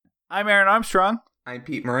I'm Aaron Armstrong. I'm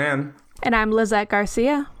Pete Moran. And I'm Lizette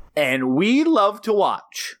Garcia. And we love to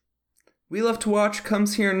watch. We Love to Watch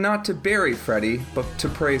comes here not to bury Freddy, but to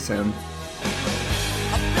praise him.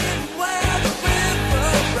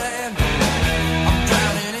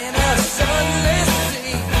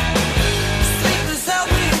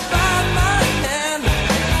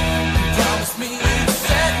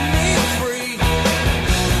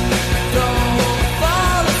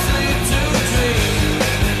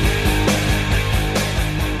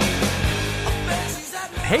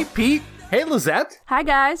 Hey, Pete. Hey, Lizette. Hi,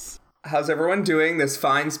 guys. How's everyone doing this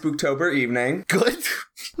fine Spooktober evening? Good.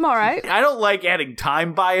 I'm all right. I don't like adding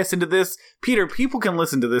time bias into this. Peter, people can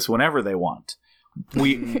listen to this whenever they want.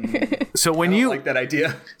 So when you like that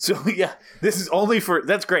idea. So yeah, this is only for,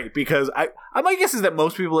 that's great because my guess is that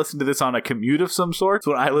most people listen to this on a commute of some sort.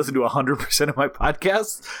 So I listen to 100% of my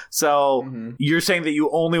podcasts. So you're saying that you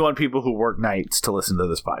only want people who work nights to listen to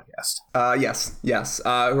this podcast? Yes. Who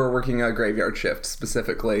are working a graveyard shift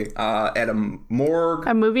specifically at a morgue,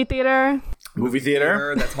 A movie theater. Movie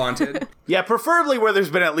theater that's haunted. Yeah, preferably where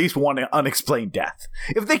there's been at least one unexplained death.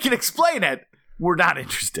 If they can explain it, we're not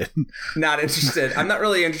interested. Not interested. I'm not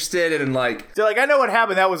really interested in like... They're like, I know what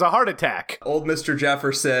happened. That was a heart attack. Old Mr.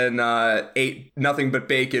 Jefferson ate nothing but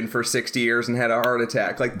bacon for 60 years and had a heart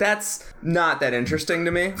attack. Like, that's not that interesting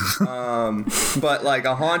to me. But like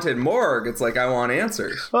a haunted morgue, it's like, I want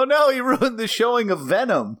answers. Oh no, he ruined the showing of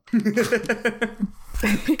Venom.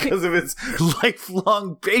 Because of his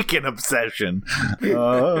lifelong bacon obsession.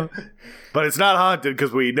 But it's not haunted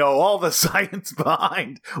because we know all the science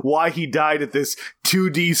behind why he died at this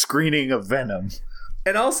 2D screening of Venom.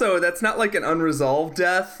 And also, that's not like an unresolved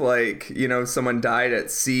death. Like, you know, someone died at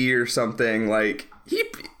sea or something. Like,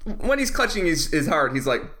 when he's clutching his heart, he's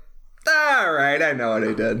like, all right, I know what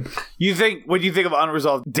I did. When you think of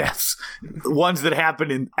unresolved deaths, ones that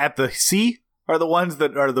happen at the sea are the ones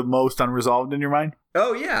that are the most unresolved in your mind?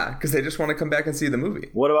 Oh, yeah, because they just want to come back and see the movie.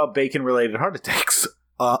 What about bacon-related heart attacks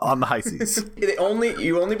on the high seas?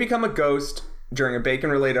 You only become a ghost during a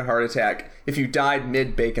bacon-related heart attack if you died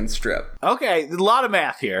mid-bacon strip. Okay, a lot of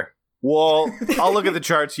math here. Well, I'll look at the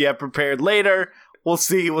charts you have prepared later. We'll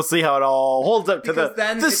see how it all holds up to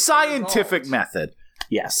the scientific method.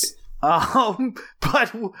 Yes.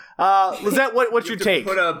 But Lizette, what's your take?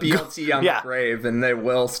 Put a BLT on the grave and they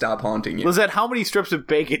will stop haunting you. Lizette, how many strips of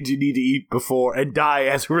bacon do you need to eat before and die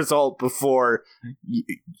as a result before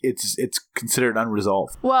it's considered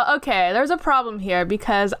unresolved? Well, okay, there's a problem here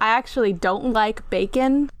because I actually don't like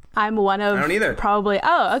bacon. I'm one of... I don't either. Probably...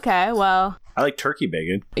 Oh, okay, well... I like turkey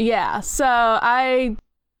bacon. Yeah, so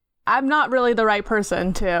I'm not really the right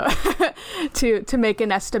person to to make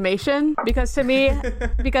an estimation because to me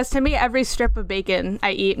every strip of bacon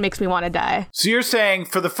I eat makes me want to die. So you're saying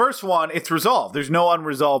for the first one it's resolved. There's no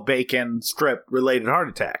unresolved bacon strip related heart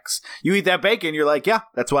attacks. You eat that bacon, you're like, yeah,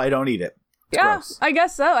 that's why I don't eat it. It's gross. I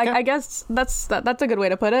guess so. I guess that's a good way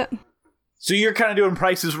to put it. So you're kind of doing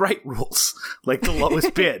Price is Right rules, like the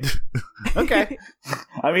lowest bid. Okay.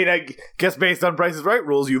 I mean, I guess based on Price is Right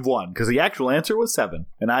rules, you've won, because the actual answer was 7,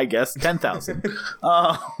 and I guessed 10,000.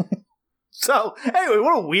 So, anyway,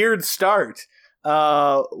 what a weird start.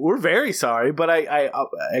 We're very sorry, but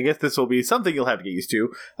I guess this will be something you'll have to get used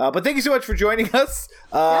to. But thank you so much for joining us.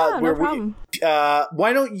 No problem.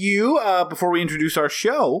 Why don't you, before we introduce our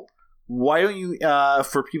show, why don't you,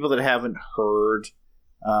 for people that haven't heard...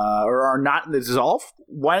 or are not in the Dissolve,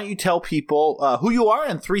 why don't you tell people who you are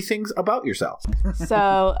and 3 things about yourself?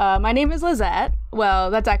 So, my name is Lizette.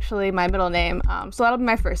 Well, that's actually my middle name. So that'll be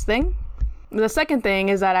my first thing. The second thing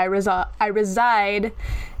is that I reside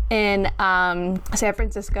in San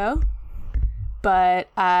Francisco, but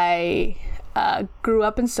I grew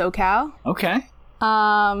up in SoCal. Okay.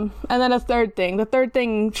 And then the third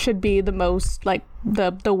thing should be the most, like,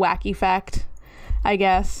 the wacky fact, I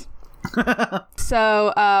guess.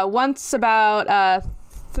 So once about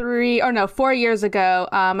 4 years ago,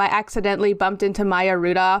 I accidentally bumped into Maya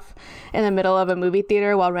Rudolph in the middle of a movie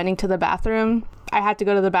theater while running to the bathroom. I had to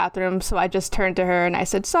go to the bathroom, so I just turned to her and I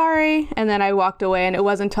said sorry, and then I walked away, and it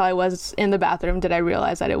wasn't until I was in the bathroom did I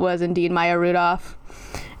realize that it was indeed Maya Rudolph,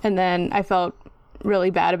 and then I felt really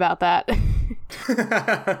bad about that.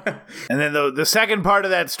 And then the second part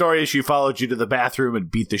of that story is she followed you to the bathroom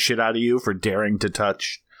and beat the shit out of you for daring to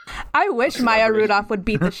touch I wish Maya Rudolph would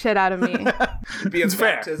beat the shit out of me. It'd be a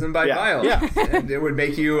baptism by violence. Yeah. And it would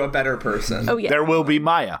make you a better person. Oh, yeah. There will be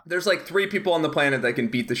Maya. There's like 3 people on the planet that can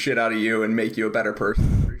beat the shit out of you and make you a better person.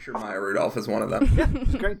 I'm pretty sure Maya Rudolph is one of them. Yeah,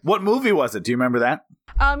 great. What movie was it? Do you remember that?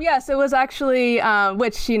 Yes, it was actually,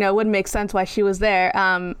 which, would make sense why she was there.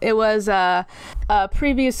 It was a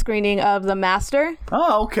previous screening of The Master.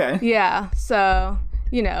 Oh, okay. Yeah, so,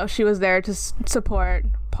 she was there to support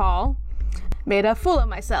Paul. Made a fool of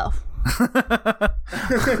myself. That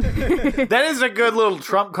is a good little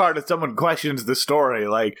trump card if someone questions the story.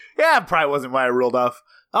 Like, yeah, it probably wasn't Maya Rudolph.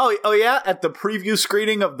 Oh yeah, at the preview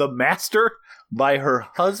screening of The Master by her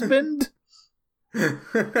husband?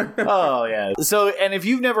 Oh, yeah. So, and if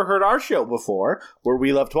you've never heard our show before, where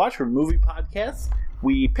we love to watch for movie podcasts,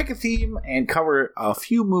 we pick a theme and cover a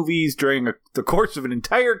few movies during the course of an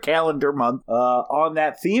entire calendar month on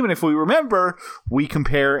that theme. And if we remember, we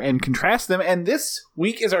compare and contrast them. And this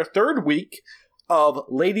week is our 3rd week of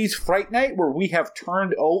Ladies Fright Night, where we have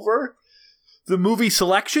turned over the movie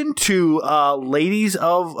selection to Ladies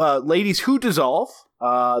Who Dissolve.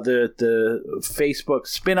 The Facebook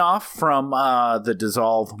spinoff from the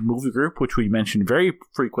Dissolve movie group, which we mentioned very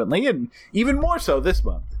frequently, and even more so this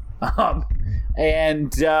month.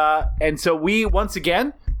 And so we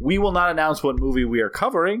will not announce what movie we are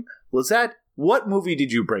covering. Lizette, what movie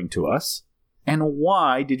did you bring to us, and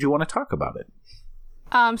why did you want to talk about it?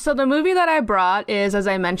 So the movie that I brought is, as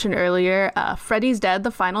I mentioned earlier, Freddy's Dead: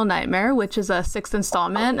 The Final Nightmare, which is a 6th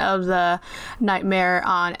installment of the Nightmare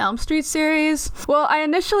on Elm Street series. Well, I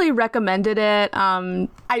initially recommended it.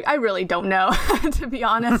 I really don't know, to be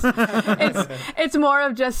honest. It's more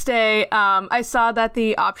of just I saw that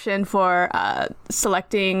the option for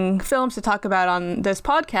selecting films to talk about on this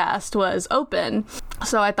podcast was open.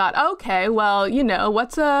 So I thought, okay, well,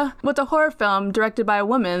 what's a horror film directed by a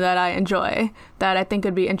woman that I enjoy that I think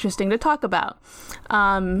would be interesting to talk about?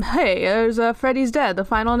 Hey, there's Freddy's Dead: The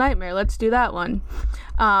Final Nightmare. Let's do that one.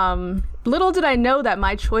 Little did I know that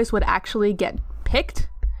my choice would actually get picked.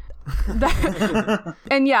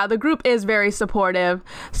 And yeah, the group is very supportive.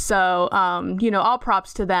 So, all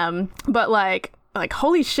props to them. But like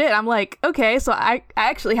holy shit, I'm like, okay, so I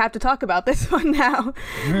actually have to talk about this one now.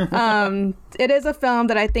 It is a film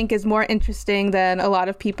that I think is more interesting than a lot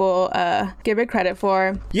of people give it credit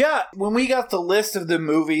for. Yeah, when we got the list of the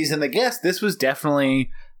movies and the guests, this was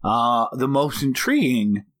definitely the most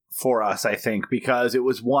intriguing for us, I think, because it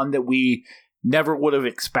was one that we never would have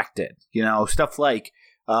expected. Stuff like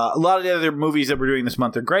a lot of the other movies that we're doing this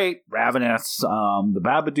month are great. Ravenous, The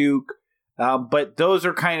Babadook, but those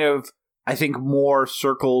are kind of, I think, more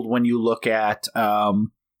circled when you look at,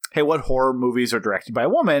 hey, what horror movies are directed by a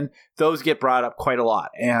woman? Those get brought up quite a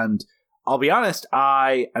lot. And I'll be honest,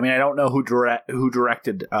 I don't know who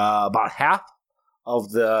directed about half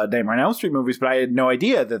of the Nightmare on Elm Street movies, but I had no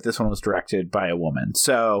idea that this one was directed by a woman.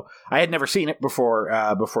 So I had never seen it before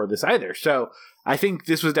this either. So I think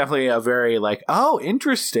this was definitely a very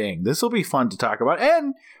interesting. This will be fun to talk about.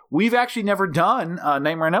 And we've actually never done a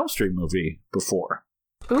Nightmare on Elm Street movie before.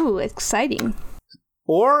 Ooh, exciting.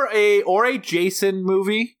 Or a Jason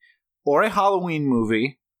movie, or a Halloween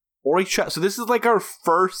movie, or so this is like our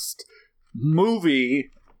first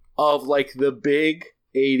movie of the big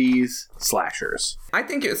 80s slashers. I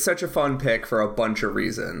think it's such a fun pick for a bunch of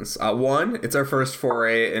reasons. One, it's our first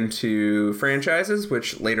foray into franchises,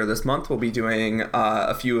 which later this month we'll be doing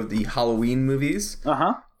a few of the Halloween movies.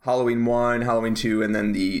 Halloween 1, Halloween 2, and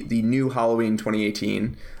then the new Halloween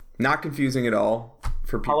 2018. Not confusing at all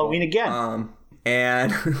for people. Halloween again.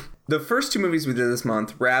 And the first 2 movies we did this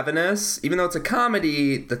month, Ravenous, even though it's a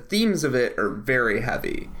comedy, the themes of it are very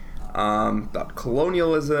heavy. About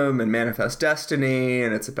colonialism and manifest destiny,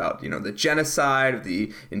 and it's about, the genocide of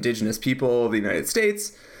the indigenous people of the United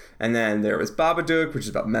States. And then there was Babadook, which is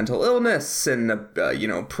about mental illness and,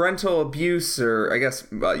 parental abuse, or I guess,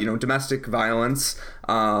 domestic violence,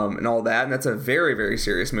 and all that. And that's a very, very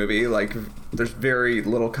serious movie. There's very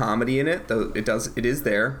little comedy in it, though it is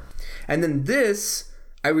there. And then this,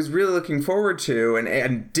 I was really looking forward to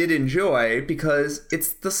and did enjoy, because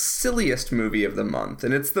it's the silliest movie of the month,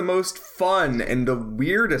 and it's the most fun and the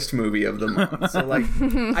weirdest movie of the month. So I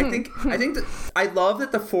think that I love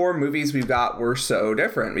that the 4 movies we've got were so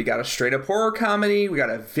different. We got a straight up horror comedy, we got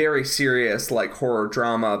a very serious horror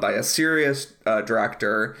drama by a serious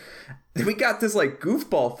director. Then we got this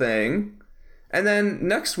goofball thing. And then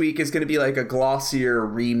next week is going to be a glossier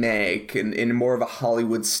remake in more of a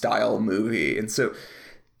Hollywood style movie. And so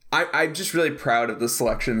I'm just really proud of the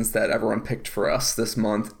selections that everyone picked for us this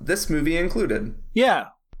month, this movie included. Yeah.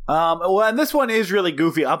 Well, and this one is really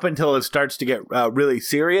goofy up until it starts to get really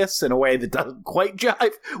serious in a way that doesn't quite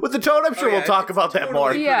jive with the tone. I'm sure we'll talk about that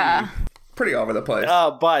more. Yeah. Pretty over the place.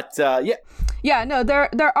 Yeah. Yeah, no,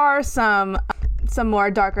 there are some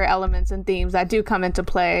more darker elements and themes that do come into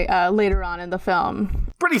play later on in the film.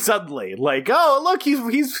 Pretty suddenly, like, oh, look,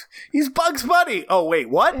 he's Bugs Bunny. Oh, wait,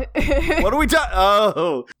 what? What are we talking?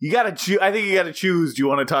 Oh, you gotta choose. I think you gotta choose. Do you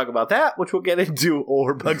want to talk about that, which we'll get into,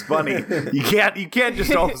 or Bugs Bunny? You can't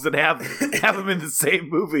just all of a sudden have them in the same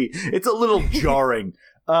movie. It's a little jarring.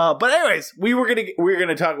 But anyways, we're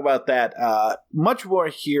gonna talk about that much more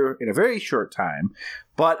here in a very short time.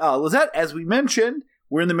 But Lizette, as we mentioned,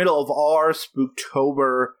 we're in the middle of our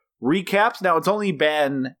Spooktober recaps. Now, it's only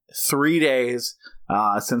been 3 days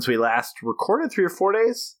since we last recorded, 3 or 4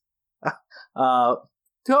 days.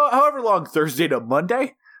 However long, Thursday to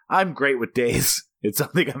Monday. I'm great with days. It's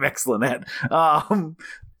something I'm excellent at.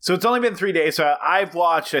 So it's only been 3 days. So I've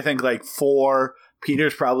watched, I think, like 4.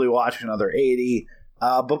 Peter's probably watched another 80.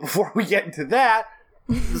 But before we get into that,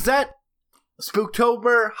 is that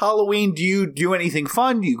Spooktober, Halloween, do you do anything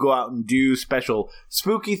fun? Do you go out and do special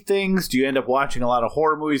spooky things? Do you end up watching a lot of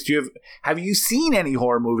horror movies? Have you seen any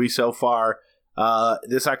horror movies so far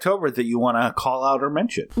this October that you want to call out or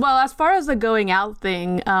mention? Well, as far as the going out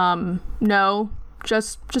thing, no,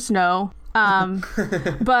 just no.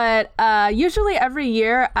 But usually every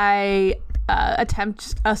year I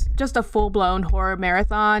attempt just a full-blown horror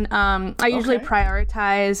marathon. I usually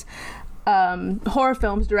prioritize horror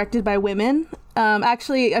films directed by women.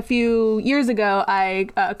 Actually, a few years ago, I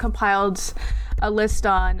compiled a list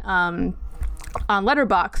on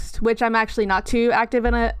Letterboxd, which I'm actually not too active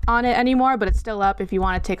on it anymore, but it's still up if you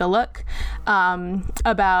want to take a look,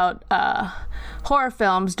 about horror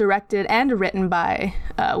films directed and written by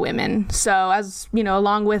women. So, as you know,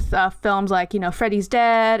 along with films like Freddy's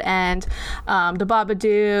Dead and The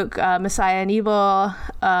Babadook, Messiah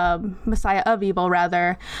of Evil,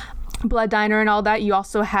 rather. Blood Diner and all that, you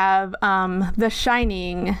also have The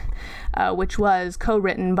Shining, which was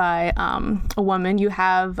co-written by a woman. You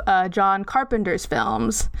have John Carpenter's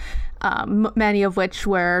films, many of which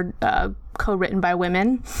were co-written by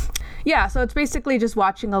women. Yeah, so it's basically just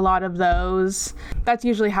watching a lot of those. That's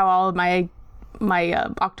usually how all of my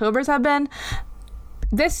Octobers have been.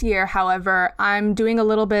 This year, however, I'm doing a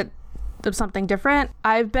little bit of something different.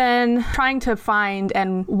 I've been trying to find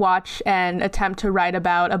and watch and attempt to write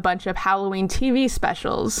about a bunch of Halloween TV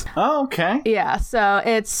specials. Oh, okay. Yeah, so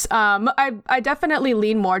it's I definitely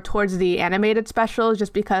lean more towards the animated specials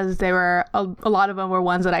just because they were a lot of them were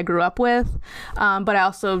ones that I grew up with, but I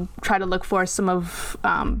also try to look for some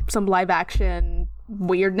live action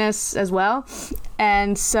weirdness as well.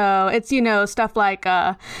 And so it's stuff like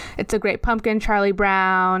It's a Great Pumpkin, Charlie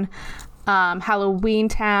Brown, Halloween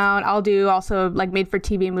Town. I'll do also like made for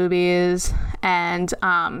TV movies and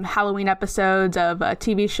Halloween episodes of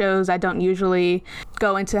TV shows. I don't usually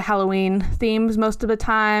go into Halloween themes most of the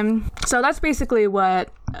time. So that's basically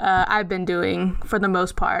what I've been doing for the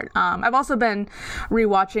most part. I've also been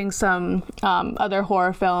rewatching some other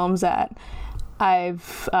horror films that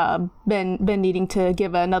I've been needing to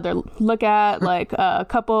give another look at. Like a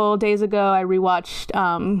couple days ago, I rewatched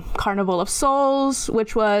Carnival of Souls,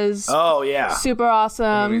 which was super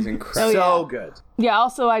awesome. So good. Yeah.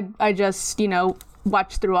 Also, I just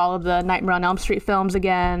watched through all of the Nightmare on Elm Street films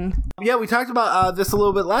again. Yeah, we talked about this a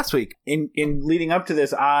little bit last week. In leading up to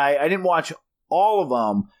this, I didn't watch all of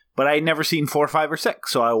them, but I had never seen 4, 5, or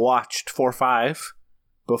 6, so I watched 4, 5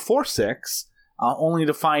 before 6. Only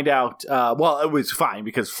to find out, it was fine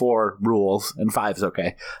because 4 rules and 5's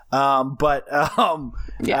okay. I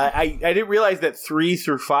didn't realize that 3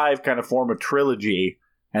 through 5 kind of form a trilogy,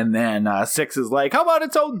 and then 6 is like, how about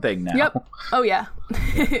its own thing now? Yep. Oh, yeah.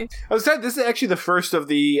 I was saying, this is actually the first of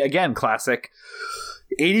the, again, classic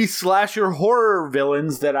 80s slasher horror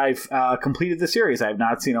villains that I've completed the series. I have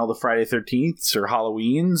not seen all the Friday 13ths or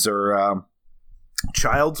Halloweens or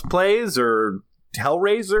Child's Plays or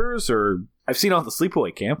Hellraisers or... I've seen all the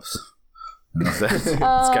Sleepaway Camps. It's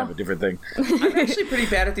kind of a different thing. I'm actually pretty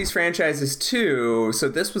bad at these franchises too, so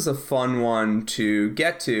this was a fun one to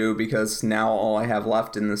get to because now all I have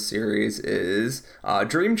left in this series is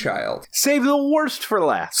Dream Child. Save the worst for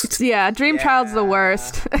last. Yeah, Dream Child's the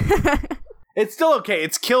worst. It's still okay.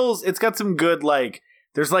 It's got some good, like,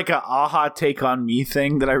 there's like a aha take on me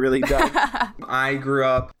thing that I really dug. I grew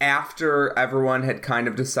up after everyone had kind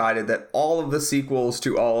of decided that all of the sequels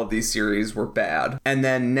to all of these series were bad. And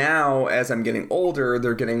then now, as I'm getting older,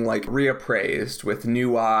 they're getting like reappraised with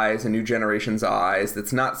new eyes, a new generation's eyes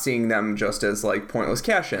that's not seeing them just as like pointless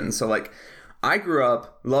cash-ins. So like, I grew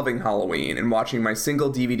up loving Halloween and watching my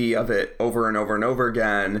single DVD of it over and over and over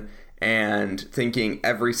again and thinking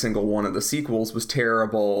every single one of the sequels was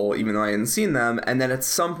terrible, even though I hadn't seen them. And then at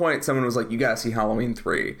some point, someone was like, you gotta see Halloween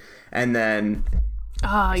 3. And then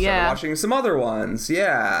started watching some other ones.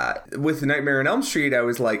 Yeah. With Nightmare on Elm Street, I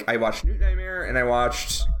was like, I watched New Nightmare and I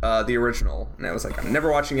watched the original. And I was like, I'm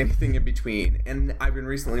never watching anything in between. And I've been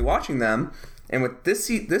recently watching them. And with this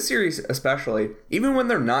series especially, even when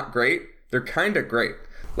they're not great, they're kind of great.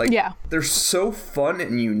 Like, they're so fun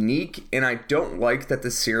and unique, and I don't like that the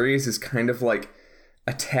series is kind of, like,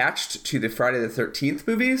 attached to the Friday the 13th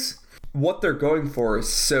movies. What they're going for is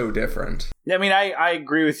so different. I mean, I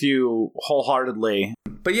agree with you wholeheartedly.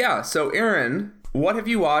 But yeah, so Aaron, what have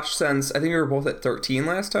you watched since, I think we were both at 13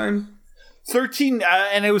 last time? 13,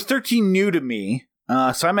 and it was 13 new to me.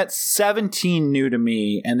 So I'm at 17 new to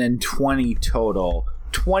me, and then 20 total.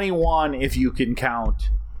 21 if you can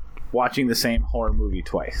count watching the same horror movie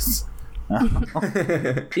twice.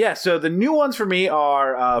 Yeah, so the new ones for me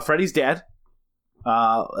are Freddy's Dead,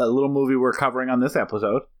 a little movie we're covering on this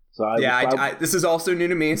episode. So this is also new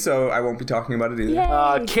to me, so I won't be talking about it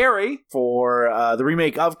either. Carrie, for the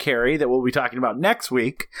remake of Carrie that we'll be talking about next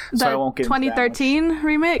week. So I won't get 2013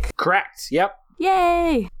 remake? Correct, yep.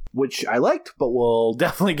 Yay! Which I liked, but we'll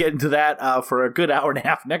definitely get into that for a good hour and a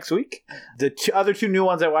half next week. The other two new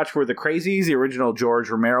ones I watched were The Crazies, the original George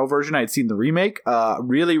Romero version. I'd seen the remake.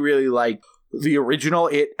 Really, really liked the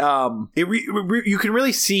original. You can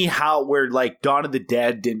really see where like Dawn of the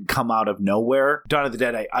Dead didn't come out of nowhere. Dawn of the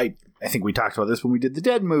Dead, I think we talked about this when we did the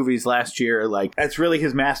Dead movies last year. Like, that's really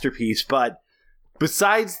his masterpiece. But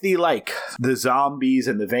besides the zombies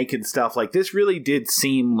and the vacant stuff, like, this really did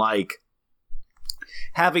seem like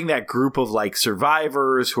having that group of like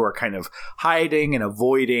survivors who are kind of hiding and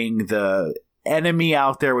avoiding the enemy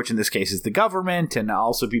out there, which in this case is the government, and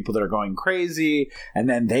also people that are going crazy, and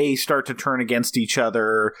then they start to turn against each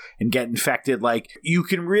other and get infected. Like, you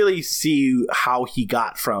can really see how he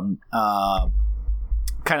got from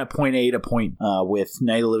kind of point A to point with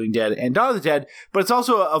Night of the Living Dead and Dawn of the Dead, but it's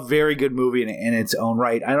also a very good movie in its own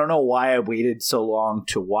right. I don't know why I waited so long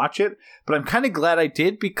to watch it, but I'm kind of glad I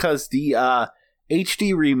did, because the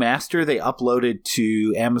HD remaster they uploaded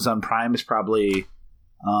to Amazon Prime is probably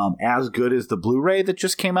as good as the Blu-ray that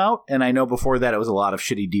just came out, and I know before that it was a lot of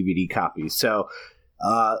shitty DVD copies. So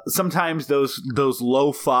sometimes those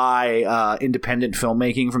lo-fi independent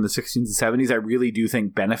filmmaking from the 60s and 70s, I really do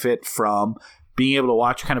think benefit from being able to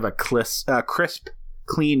watch kind of a crisp,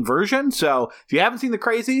 clean version. So if you haven't seen The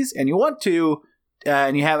Crazies and you want to,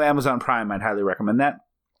 and you have Amazon Prime, I'd highly recommend that.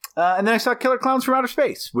 And then I saw Killer Clowns from Outer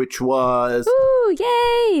Space, which was... Ooh,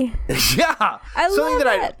 yay! Yeah! I love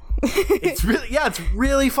it! It's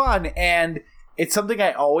really fun, and it's something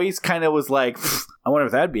I always kind of was like, I wonder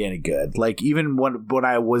if that'd be any good. Like, even when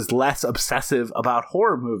I was less obsessive about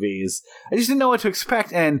horror movies, I just didn't know what to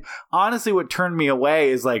expect. And honestly, what turned me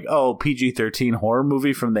away is like, oh, PG-13 horror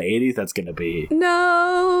movie from the 80s, that's gonna be...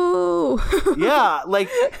 No! Yeah, like,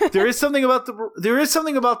 there is something about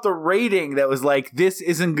the rating that was like, this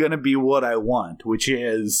isn't gonna be what I want, which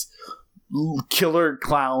is killer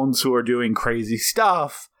clowns who are doing crazy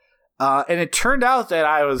stuff. And it turned out that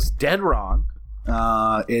I was dead wrong.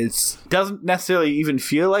 It doesn't necessarily even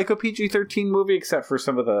feel like a PG-13 movie, except for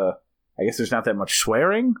some of the... I guess there's not that much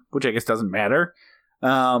swearing, which I guess doesn't matter.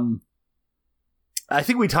 I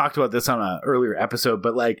think we talked about this on an earlier episode,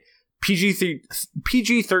 but like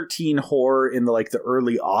PG-13 horror in the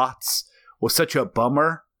early aughts was such a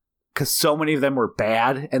bummer, because so many of them were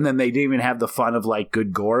bad, and then they didn't even have the fun of like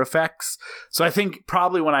good gore effects. So I think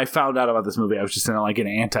probably when I found out about this movie, I was just in like an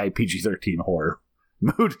anti-PG-13 horror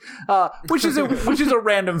mood, which is a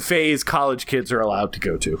random phase college kids are allowed to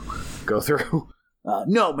go through.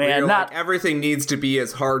 No, man, not like, everything needs to be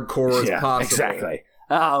as hardcore as possible. Exactly.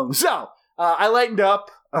 So I lightened up,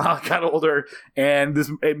 got older, and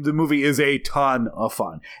the movie is a ton of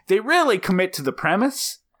fun. They really commit to the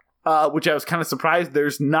premise, which I was kind of surprised.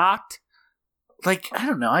 There's not, like, I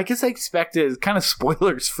don't know, I guess I expected kind of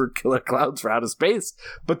spoilers for Killer Clowns from Outer Space,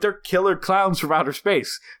 but they're killer clowns from outer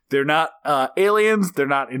space. They're not aliens. They're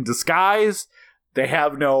not in disguise. They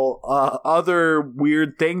have no other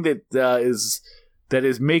weird thing that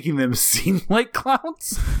is making them seem like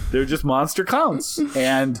clowns. They're just monster clowns,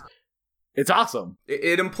 and it's awesome.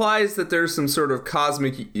 It implies that there's some sort of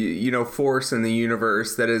cosmic, force in the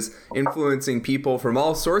universe that is influencing people from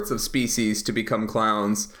all sorts of species to become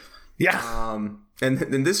clowns. Yeah. And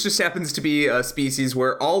this just happens to be a species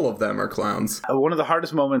where all of them are clowns. One of the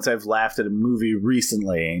hardest moments I've laughed at a movie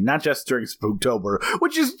recently, not just during Spooktober,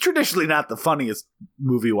 which is traditionally not the funniest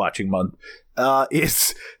movie watching month,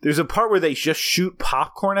 is there's a part where they just shoot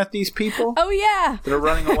popcorn at these people. Oh, yeah. That are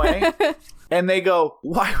running away. And they go,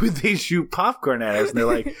 why would they shoot popcorn at us? And they're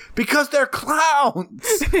like, because they're clowns.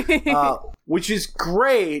 Which is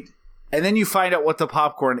great. And then you find out what the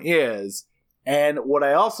popcorn is. And what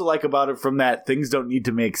I also like about it from that things don't need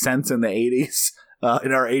to make sense in the 80s,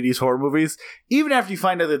 in our 80s horror movies, even after you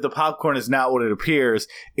find out that the popcorn is not what it appears,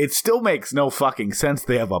 it still makes no fucking sense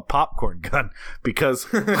they have a popcorn gun, because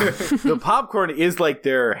the popcorn is like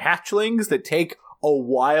their hatchlings that take a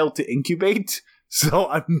while to incubate. So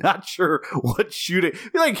I'm not sure what shooting.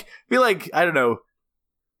 Be like, I don't know,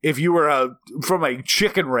 if you were from a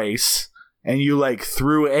chicken race and you like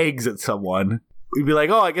threw eggs at someone, you'd be like,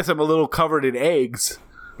 oh, I guess I'm a little covered in eggs.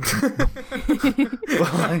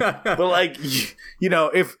 but like, you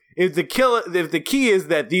know, if the key is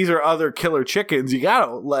that these are other killer chickens, you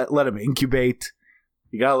gotta let them incubate.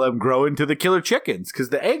 You gotta let them grow into the killer chickens, because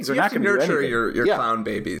the eggs are not going to nurture your clown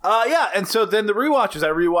babies. And so then the rewatches. I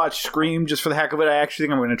rewatched Scream just for the heck of it. I actually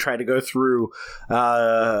think I'm going to try to go through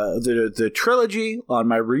the trilogy on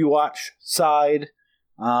my rewatch side.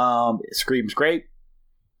 Scream's great.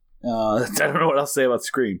 I don't know what else to say about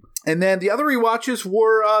Scream. And then the other rewatches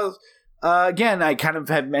were, again, I kind of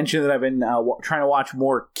had mentioned that I've been trying to watch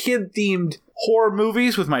more kid-themed horror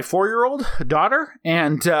movies with my 4-year-old daughter.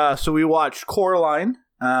 And so we watched Coraline,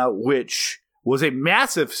 which was a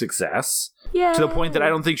massive success. Yay. To the point that I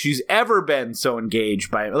don't think she's ever been so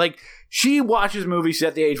engaged by it. Like, she watches movies, she's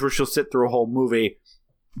at the age where she'll sit through a whole movie.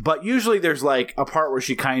 But usually there's like a part where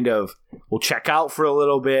she kind of will check out for a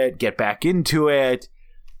little bit, get back into it.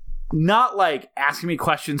 Not like asking me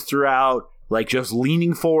questions throughout, like just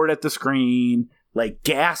leaning forward at the screen, like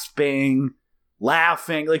gasping,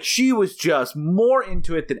 laughing. Like, she was just more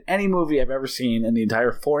into it than any movie I've ever seen in the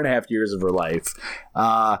entire 4.5 years of her life.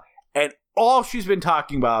 And all she's been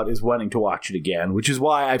talking about is wanting to watch it again, which is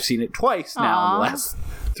why I've seen it twice now in the last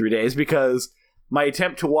 3 days, because my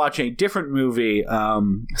attempt to watch a different movie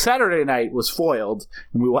Saturday night was foiled,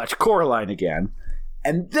 and we watched Coraline again.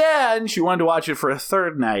 And then she wanted to watch it for a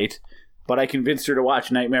third night, but I convinced her to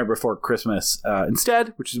watch Nightmare Before Christmas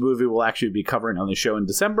instead, which is a movie we'll actually be covering on the show in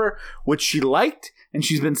December, which she liked, and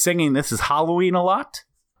she's been singing This Is Halloween a lot.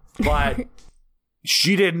 But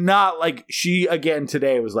she did not, like, she, again,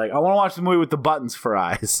 today was like, I want to watch the movie with the buttons for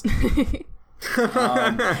eyes. See,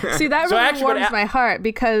 that really warms my heart,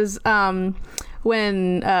 because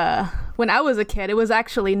when I was a kid, it was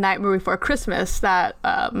actually Nightmare Before Christmas that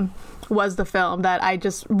was the film that I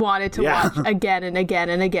just wanted to watch again and again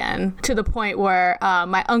and again, to the point where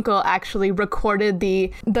my uncle actually recorded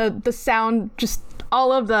the sound, just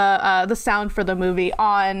all of the sound for the movie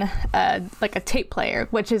on like a tape player,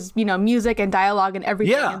 which is, you know, music and dialogue and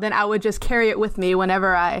everything. Yeah. And then I would just carry it with me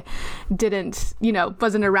whenever I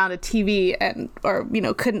wasn't around a TV or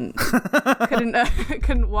couldn't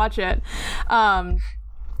watch it.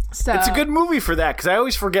 So it's a good movie for that, because I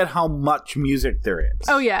always forget how much music there is.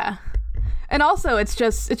 Oh yeah. And also, it's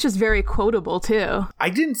just very quotable, too. I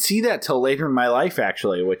didn't see that till later in my life,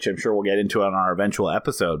 actually, which I'm sure we'll get into on our eventual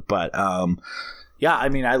episode. But, yeah, I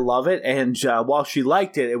mean, I love it. And while she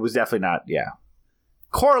liked it, it was definitely not,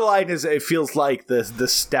 Coraline it feels like the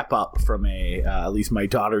step up from at least my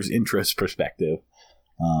daughter's interest perspective.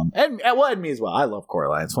 And me as well. I love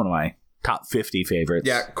Coraline. It's one of my top 50 favorites.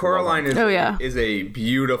 Yeah, Coraline is a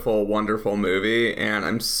beautiful, wonderful movie. And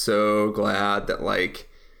I'm so glad that, like,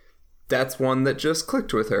 that's one that just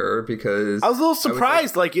clicked with her, because I was a little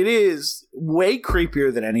surprised. Like, it is way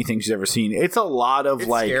creepier than anything she's ever seen. It's a lot of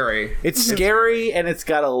scary. It's scary, and it's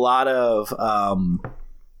got a lot of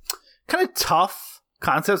kind of tough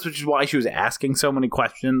concepts, which is why she was asking so many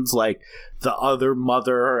questions, like the other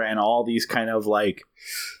mother and all these kind of like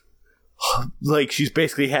she's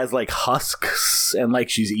basically has like husks, and like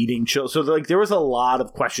she's eating children. So like there was a lot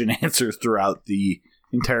of question and answers throughout the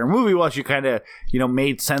entire movie, while she kind of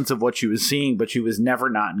made sense of what she was seeing, but she was never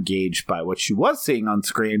not engaged by what she was seeing on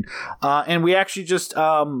screen. And we actually just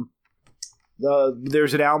there's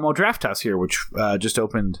an Alamo Drafthouse here, which just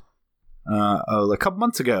opened a couple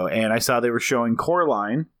months ago, and I saw they were showing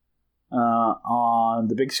Coraline on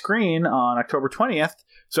the big screen on October 20th.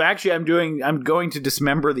 So actually I'm going to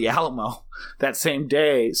dismember the Alamo that same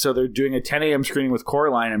day. So they're doing a 10 a.m. screening with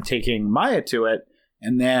Coraline. I'm taking Maya to it,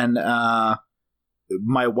 and then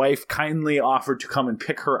my wife kindly offered to come and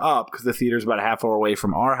pick her up, because the theater's about a half hour away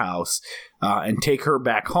from our house, and take her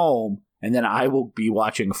back home, and then I will be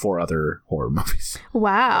watching 4 other horror movies.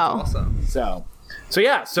 Wow. That's awesome. So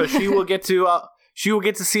So she will get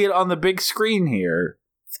to see it on the big screen here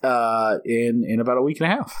in about a week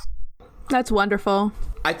and a half. That's wonderful.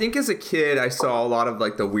 I think as a kid, I saw a lot of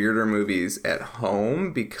like the weirder movies at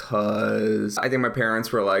home because I think my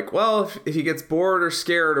parents were like, well, if he gets bored or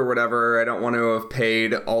scared or whatever, I don't want to have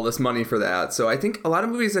paid all this money for that. So I think a lot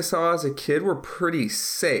of movies I saw as a kid were pretty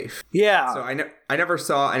safe. Yeah. So I never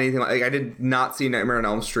saw anything like I did not see Nightmare on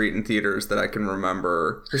Elm Street in theaters that I can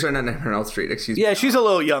remember. Or sorry, not Nightmare on Elm Street, excuse me. Yeah, she's a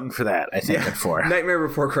little young for that, I think, before. Nightmare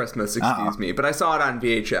Before Christmas, excuse me. But I saw it on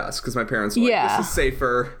VHS because my parents were like, this is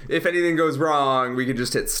safer. If anything goes wrong, we could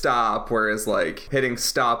just hit stop. Whereas like hitting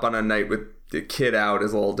stop on a night with the kid out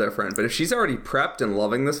is a little different. But if she's already prepped and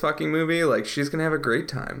loving this fucking movie, like she's going to have a great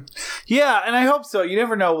time. Yeah, and I hope so. You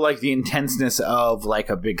never know like the intenseness of like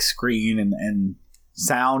a big screen and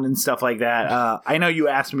sound and stuff like that. I know you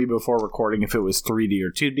asked me before recording if it was 3D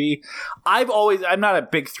or 2D. I'm not a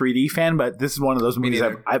big 3D fan, but this is one of those movies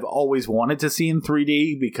I've always wanted to see in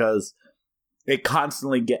 3D because it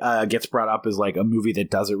constantly gets brought up as like a movie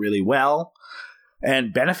that does it really well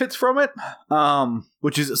and benefits from it,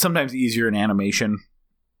 which is sometimes easier in animation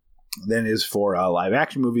than is for live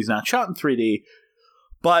action movies not shot in 3D.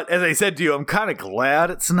 But as I said to you, I'm kind of glad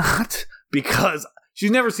it's not because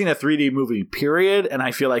she's never seen a 3D movie, period, and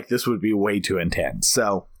I feel like this would be way too intense.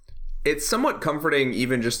 So it's somewhat comforting,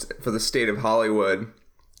 even just for the state of Hollywood,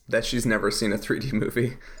 that she's never seen a 3D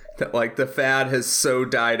movie. That like the fad has so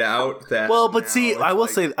died out that. Well, but see, I will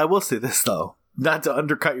say this though, not to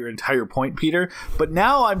undercut your entire point, Peter. But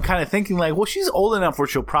now I'm kind of thinking like, well, she's old enough where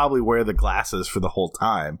she'll probably wear the glasses for the whole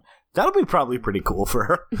time. That'll be probably pretty cool for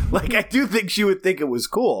her. Like, I do think she would think it was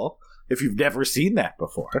cool if you've never seen that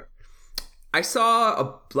before. I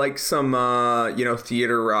saw some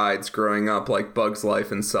theater rides growing up, like Bug's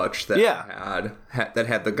Life and such that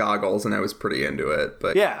had the goggles, and I was pretty into it.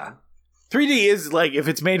 But yeah, 3D is like if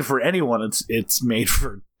it's made for anyone, it's made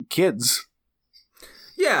for kids.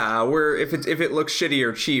 Yeah, where if it looks shitty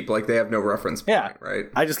or cheap, like they have no reference point, right?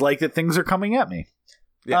 I just like that things are coming at me.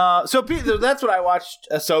 Yeah. So that's what I watched.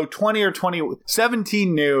 So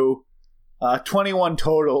 17 new. 21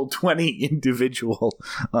 total, 20 individual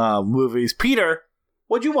movies. Peter,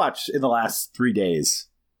 what'd you watch in the last 3 days?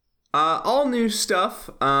 All new stuff,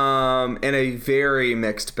 and a very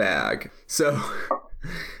mixed bag. So,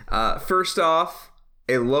 first off,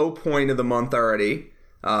 a low point of the month already,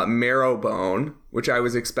 Marrowbone, which I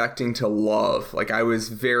was expecting to love. Like, I was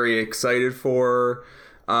very excited for.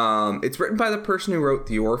 It's written by the person who wrote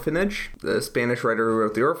The Orphanage, the Spanish writer who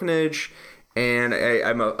wrote The Orphanage. And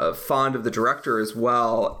I'm a fond of the director as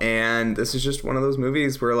well. And this is just one of those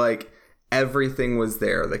movies where like everything was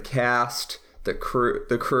there. The cast, the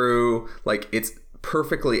crew, like it's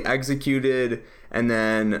perfectly executed. And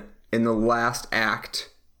then in the last act,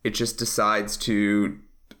 it just decides to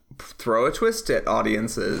throw a twist at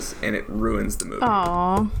audiences and it ruins the movie.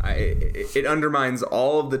 It undermines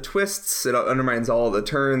all of the twists. It undermines all of the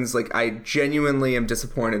turns. Like, I genuinely am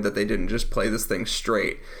disappointed that they didn't just play this thing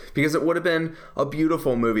straight because it would have been a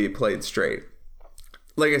beautiful movie played straight.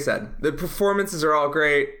 Like I said, the performances are all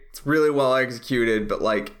great. It's really well executed, but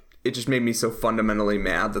like it just made me so fundamentally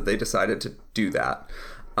mad that they decided to do that.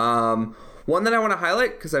 One that I want to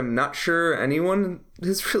highlight, because I'm not sure anyone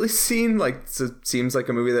has really seen, like, it seems like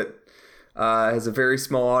a movie that has a very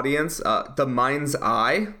small audience. The Mind's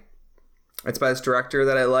Eye. It's by this director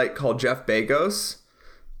that I like called Jeff Bezos.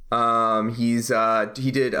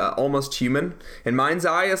 He did Almost Human. And Mind's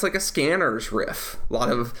Eye is like a Scanners riff.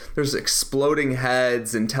 There's exploding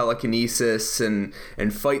heads and telekinesis and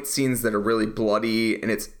fight scenes that are really bloody. And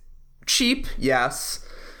it's cheap, yes,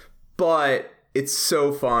 but it's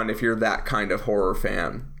so fun if you're that kind of horror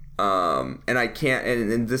fan. And I can't,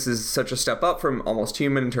 and this is such a step up from Almost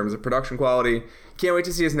Human in terms of production quality. Can't wait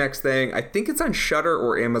to see his next thing. I think it's on Shudder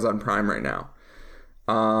or Amazon Prime right now.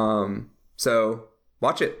 So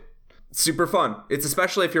watch it. It's super fun. It's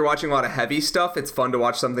especially if you're watching a lot of heavy stuff. It's fun to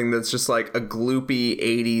watch something that's just like a gloopy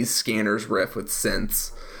 80s Scanners riff with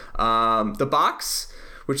synths. The Box,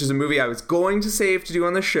 which is a movie I was going to save to do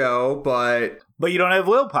on the show, but you don't have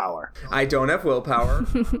willpower. I don't have willpower.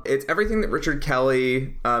 It's everything that Richard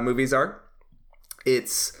Kelly movies are.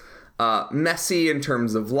 It's messy in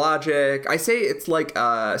terms of logic. I say it's like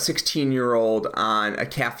a 16-year-old on a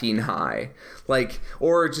caffeine high. Like,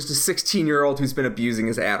 or just a 16-year-old who's been abusing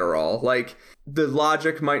his Adderall. Like, the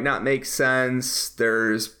logic might not make sense.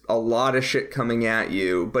 There's a lot of shit coming at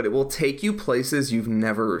you, but it will take you places you've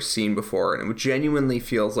never seen before. And it genuinely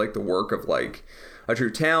feels like the work of, like, a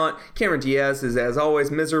true talent. Cameron Diaz is, as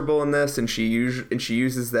always, miserable in this, and she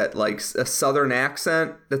uses that, like, a southern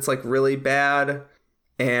accent that's, like, really bad.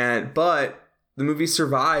 But the movie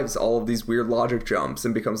survives all of these weird logic jumps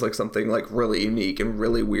and becomes like something like really unique and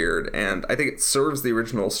really weird. And I think it serves the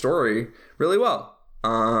original story really well.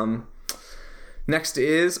 Next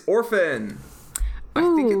is Orphan.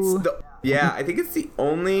 I think it's the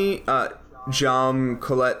only Jaume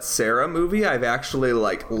Collet-Serra movie I've actually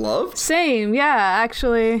like loved. Same, yeah,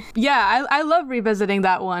 actually. Yeah, I love revisiting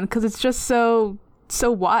that one because it's just so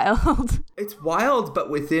wild. It's wild, but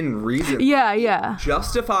within reason. Yeah. It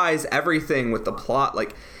justifies everything with the plot.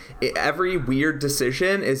 Like, every weird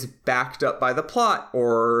decision is backed up by the plot,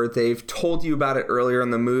 or they've told you about it earlier in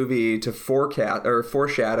the movie to forecast or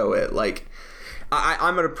foreshadow it. Like,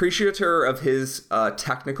 I'm an appreciator of his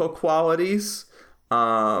technical qualities.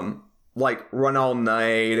 Like Run All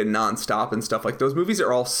Night and Nonstop and stuff. Like, those movies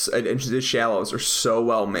are all, and The Shallows are so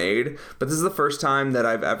well made. But this is the first time that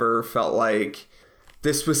I've ever felt like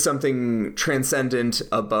this was something transcendent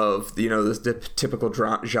above, the typical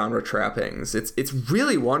genre trappings. It's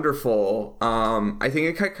really wonderful. I think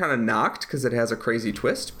it got kind of knocked because it has a crazy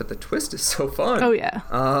twist, but the twist is so fun. Oh, yeah.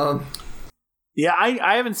 Yeah,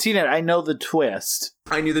 I haven't seen it. I know the twist.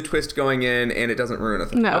 I knew the twist going in, and it doesn't ruin a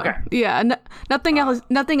thing. No. Okay. Yeah, nothing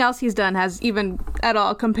else he's done has even at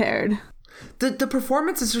all compared. The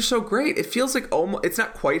performances are so great. It feels like it's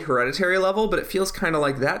not quite Hereditary level, but it feels kind of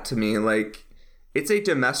like that to me. Like, it's a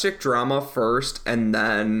domestic drama first, and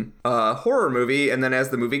then a horror movie, and then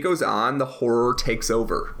as the movie goes on, the horror takes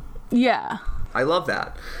over. Yeah. I love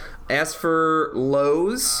that. As for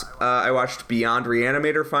lows, I watched Beyond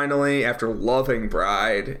Reanimator finally after loving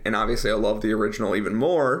Bride, and obviously I love the original even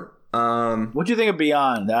more. What'd you think of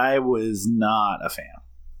Beyond? I was not a fan.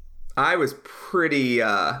 I was pretty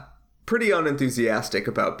unenthusiastic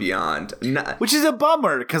about Beyond. Which is a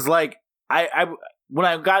bummer, because like, I when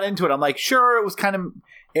I got into it, I'm like, sure, it was kind of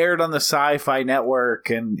aired on the Sci-Fi Network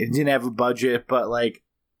and it didn't have a budget, but like,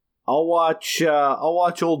 I'll watch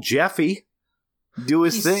old Jeffy do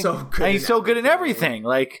his thing. So good and he's so good in everything.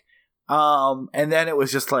 Like, and then it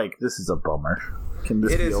was just like, this is a bummer. Can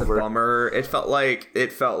this be over? A bummer. It felt like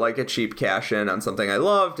a cheap cash in on something I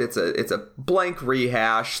loved. It's a blank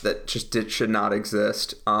rehash that just should not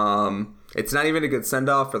exist. It's not even a good send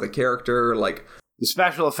off for the character. Like, the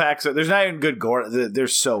special effects, there's not even good gore. They're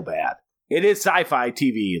so bad. It is sci-fi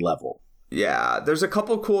TV level. Yeah, there's a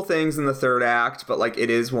couple cool things in the third act, but like, it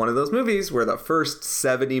is one of those movies where the first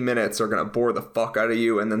 70 minutes are going to bore the fuck out of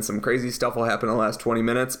you, and then some crazy stuff will happen in the last 20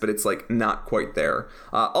 minutes, but it's like not quite there.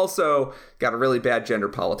 Also, got a really bad gender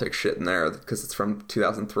politics shit in there because it's from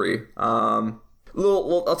 2003.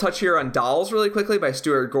 I'll touch here on Dolls really quickly by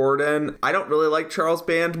Stuart Gordon. I don't really like Charles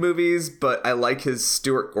Band movies, but I like his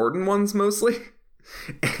Stuart Gordon ones mostly.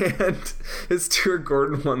 And his Stuart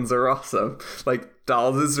Gordon ones are awesome. Like,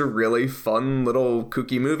 Dolls is a really fun little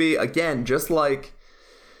kooky movie. Again, just like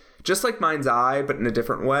Mind's Eye, but in a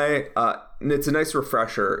different way. And it's a nice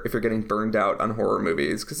refresher if you're getting burned out on horror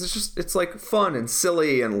movies, because it's like fun and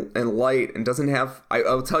silly and light, and doesn't have,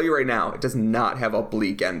 I'll tell you right now, it does not have a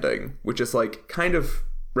bleak ending, which is like kind of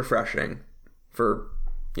refreshing for,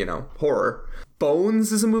 horror.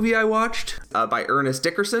 Bones is a movie I watched by Ernest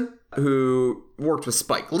Dickerson, who worked with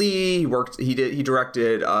Spike Lee. He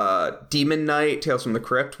directed Demon Knight, Tales from the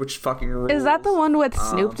Crypt, which fucking rules. Is that the one with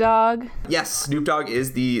Snoop Dogg? Yes, Snoop Dogg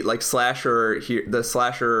is the like slasher here. The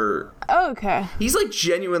slasher. Oh, okay. He's like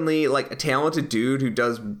genuinely like a talented dude who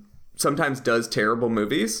sometimes does terrible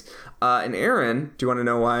movies. And Aaron, do you want to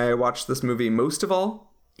know why I watched this movie most of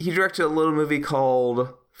all? He directed a little movie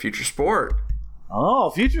called Future Sport. Oh,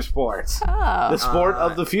 Future Sports. Oh. The sport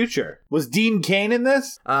of the future. Was Dean Cain in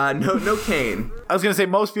this? No Cain. I was going to say,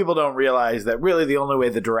 most people don't realize that really the only way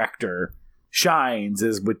the director shines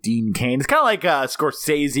is with Dean Cain. It's kind of like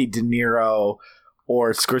Scorsese, De Niro,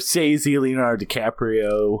 or Scorsese, Leonardo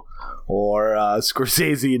DiCaprio, or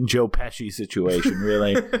Scorsese and Joe Pesci situation,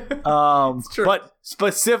 really. But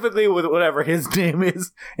specifically with whatever his name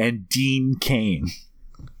is, and Dean Cain.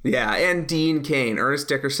 Yeah, and Dean Cain. Ernest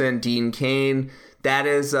Dickerson, Dean Cain. That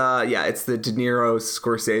is, it's the De Niro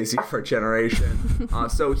Scorsese for a generation.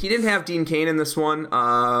 So he didn't have Dean Cain in this one.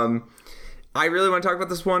 I really want to talk about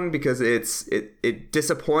this one because it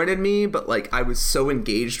disappointed me, but like I was so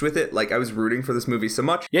engaged with it. Like I was rooting for this movie so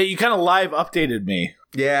much. Yeah, you kind of live updated me.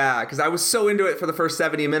 Yeah, because I was so into it for the first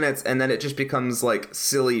 70 minutes, and then it just becomes like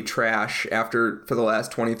silly trash for the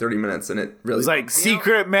last 20, 30 minutes, and it really... It was like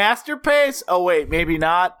secret masterpiece? Oh wait, maybe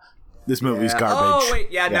not. This movie's garbage. Oh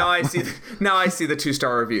wait, yeah. Now I see the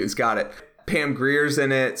 2-star reviews. Got it. Pam Grier's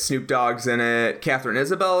in it. Snoop Dogg's in it. Catherine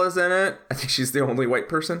Isabella's in it. I think she's the only white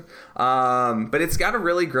person. But it's got a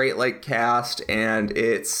really great like cast, and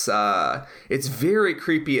it's very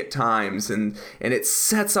creepy at times, and it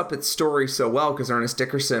sets up its story so well because Ernest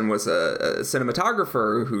Dickerson was a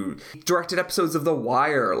cinematographer who directed episodes of The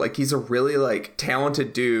Wire. Like, he's a really like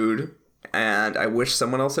talented dude. And I wish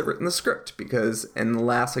someone else had written the script, because in the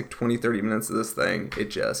last like 20-30 minutes of this thing,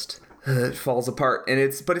 it falls apart. And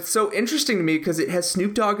it's so interesting to me because it has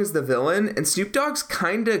Snoop Dogg as the villain, and Snoop Dogg's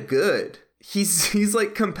kind of good. He's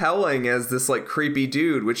like compelling as this like creepy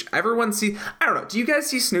dude, which everyone sees. I don't know. Do you guys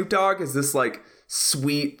see Snoop Dogg as this like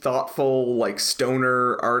sweet, thoughtful, like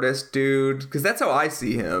stoner artist dude? Because that's how I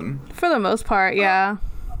see him. For the most part, yeah.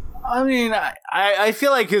 I mean, I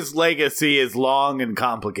feel like his legacy is long and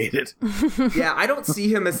complicated. Yeah, I don't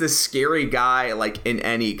see him as this scary guy, like, in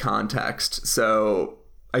any context. So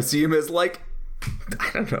I see him as, like,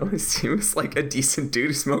 I don't know, I see him as, like, a decent dude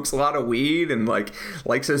who smokes a lot of weed and, like,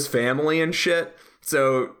 likes his family and shit.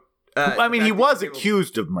 So, I mean, he was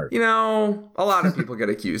accused of murder. You know, a lot of people get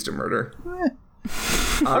accused of murder.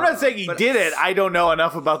 I'm not saying he did it. I don't know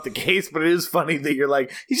enough about the case, but it is funny that you're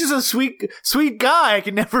like, he's just a sweet guy. I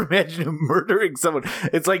can never imagine him murdering someone.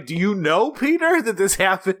 It's like, do you know, Peter, that this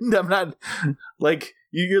happened? I'm not, like,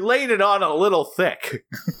 you're laying it on a little thick.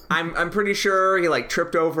 I'm pretty sure he like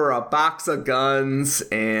tripped over a box of guns,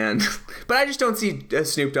 but I just don't see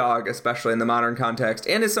Snoop Dogg, especially in the modern context,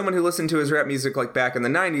 and as someone who listened to his rap music like back in the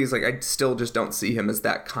 90s, like I still just don't see him as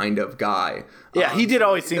that kind of guy. Yeah, he did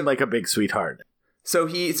always seem like a big sweetheart. So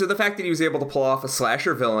the fact that he was able to pull off a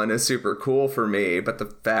slasher villain is super cool for me, but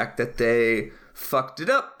the fact that they fucked it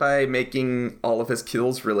up by making all of his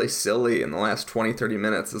kills really silly in the last 20-30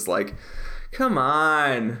 minutes is like, come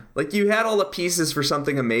on. Like, you had all the pieces for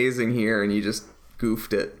something amazing here and you just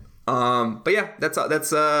goofed it. But yeah, that's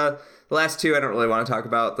the last two I don't really want to talk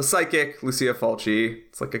about. The Psychic, Lucia Fulci.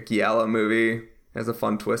 It's like a Giallo movie. It has a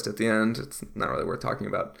fun twist at the end. It's not really worth talking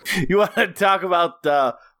about. You want to talk about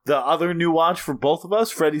the other new watch for both of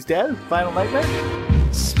us, Freddy's Dead, Final Nightmare?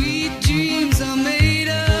 Sweet dreams are made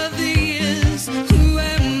of these. Who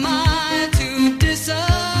am I to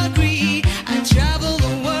disagree? I travel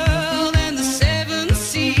the world and the 7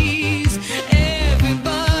 seas.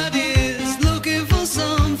 Everybody's looking for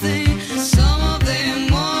something. Some of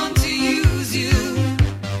them want to use you.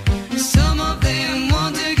 Some of them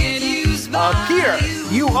want to get used by here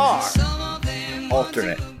you are.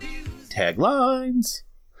 Alternate taglines.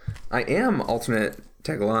 I am alternate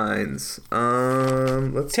taglines.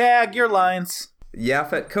 Let's tag your lines.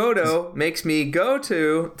 Yaphet Kotto makes me go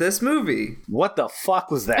to this movie. What the fuck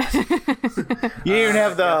was that? You didn't even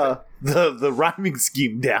have the rhyming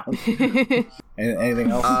scheme down. Anything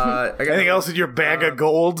else? Anything else in your bag of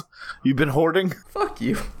gold you've been hoarding? Fuck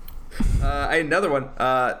you. I had another one.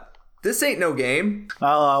 This ain't no game.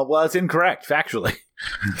 Well, it's incorrect, factually.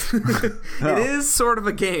 It is sort of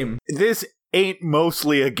a game. This ain't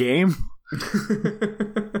mostly a game.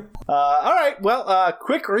 All right, well,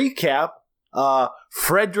 quick recap.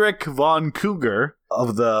 Frederick Von Cougar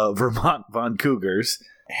of the Vermont Von Cougars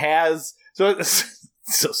has so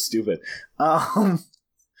stupid. The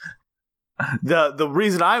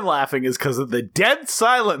reason I'm laughing is because of the dead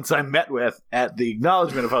silence I met with at the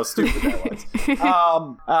acknowledgement of how stupid that was.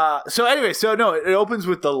 So anyway, it opens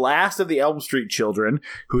with the last of the Elm Street children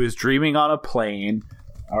who is dreaming on a plane.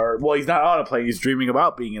 Well, he's not on a plane. He's dreaming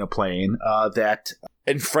about being in a plane.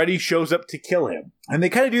 And Freddy shows up to kill him. And they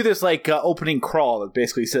kind of do this like opening crawl that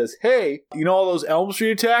basically says, "Hey, you know all those Elm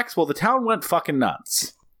Street attacks? Well, the town went fucking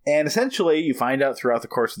nuts." And essentially, you find out throughout the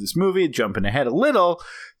course of this movie, jumping ahead a little,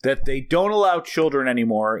 that they don't allow children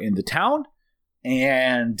anymore in the town.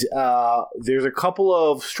 And there's a couple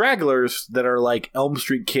of stragglers that are like Elm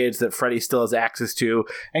Street kids that Freddy still has access to,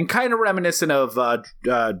 and kind of reminiscent of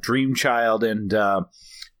Dream Child and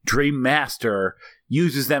Dream Master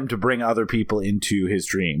uses them to bring other people into his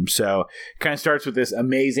dream. So it kind of starts with this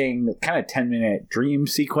amazing kind of 10-minute dream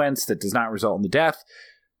sequence that does not result in the death.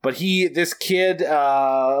 But this kid,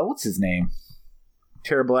 what's his name?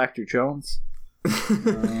 Terrible Actor Jones?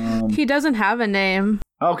 He doesn't have a name.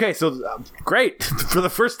 Okay, so great. For the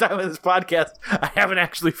first time in this podcast, I haven't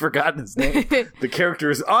actually forgotten his name. The character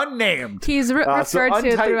is unnamed. He's referred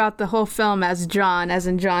to throughout the whole film as John, as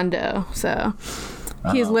in John Doe. So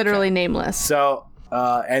he's literally nameless. So,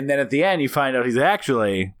 and then at the end, you find out he's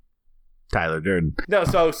actually Tyler Durden. No,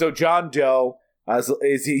 so John Doe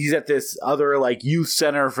He's at this other like youth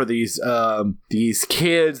center for these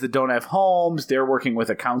kids that don't have homes. They're working with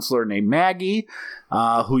a counselor named Maggie,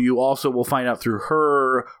 who you also will find out through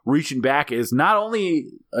her reaching back is not only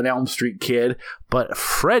an Elm Street kid, but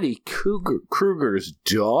Freddy Krueger's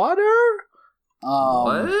daughter.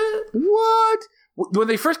 What? When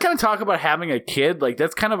they first kind of talk about having a kid, like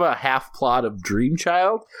that's kind of a half plot of Dream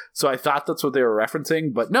Child. So I thought that's what they were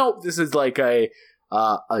referencing, but no, this is like a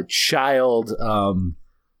child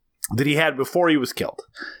that he had before he was killed.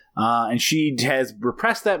 And she has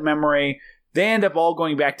repressed that memory. They end up all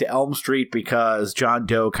going back to Elm Street because John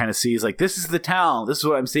Doe kind of sees, like, this is the town. This is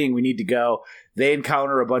what I'm seeing. We need to go. They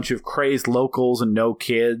encounter a bunch of crazed locals and no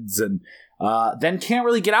kids and then can't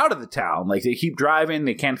really get out of the town. Like, they keep driving.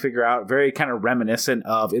 They can't figure out. Very kind of reminiscent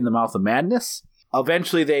of In the Mouth of Madness.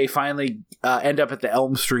 Eventually, they finally end up at the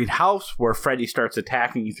Elm Street house where Freddy starts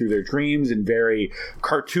attacking you through their dreams in very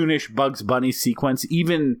cartoonish Bugs Bunny sequence.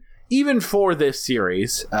 Even for this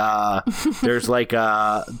series, there's like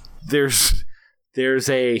there's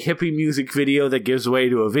a hippie music video that gives way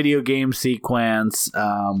to a video game sequence.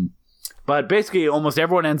 But basically, almost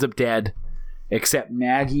everyone ends up dead except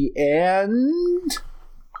Maggie and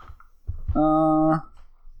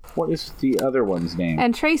what is the other one's name?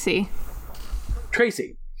 And Tracy.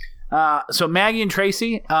 So Maggie and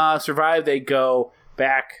Tracy survive. They go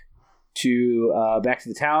back to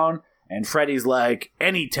the town, and Freddy's like,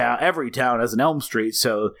 every town has an Elm Street.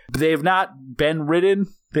 So they have not been ridden.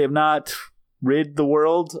 They have not rid the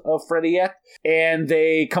world of Freddy yet, and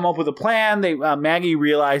they come up with a plan. Maggie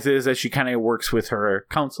realizes as she kind of works with her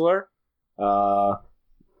counselor that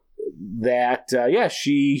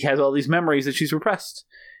she has all these memories that she's repressed.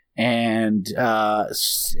 And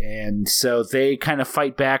so they kind of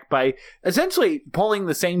fight back by essentially pulling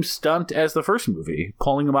the same stunt as the first movie,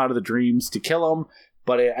 pulling him out of the dreams to kill him.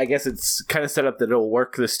 But I guess it's kind of set up that it'll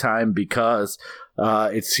work this time because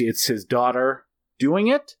it's his daughter doing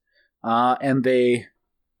it, and they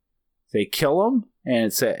kill him,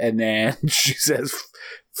 and then she says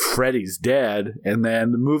Freddy's dead, and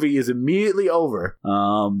then the movie is immediately over.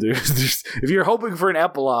 There's if you're hoping for an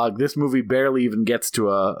epilogue, this movie barely even gets to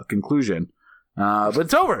a conclusion, but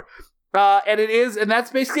it's over. And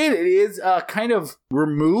that's basically it. It is kind of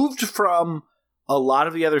removed from a lot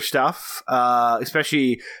of the other stuff,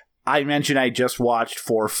 especially I mentioned I just watched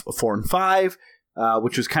 4 and 5,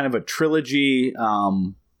 which was kind of a trilogy,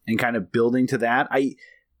 and kind of building to that.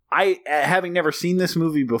 I having never seen this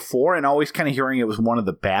movie before and always kind of hearing it was one of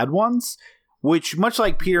the bad ones, which much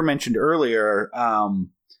like Peter mentioned earlier,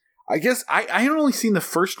 I guess I had only seen the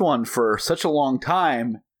first one for such a long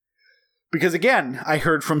time because again, I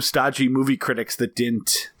heard from stodgy movie critics that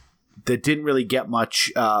didn't really get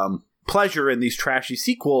much pleasure in these trashy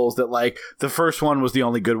sequels, that like the first one was the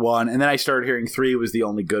only good one, and then I started hearing 3 was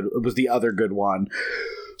the other good one.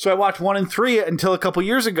 So I watched 1 and 3 until a couple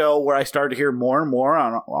years ago, where I started to hear more and more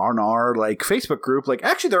on our like Facebook group, like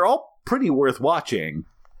actually they're all pretty worth watching.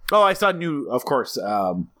 Oh, I saw New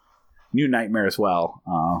Nightmare as well.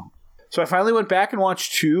 So I finally went back and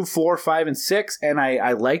watched 2, 4, 5, and 6, and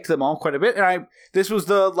I liked them all quite a bit. And this was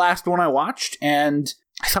the last one I watched, and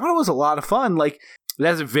I thought it was a lot of fun. Like, it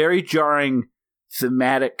has a very jarring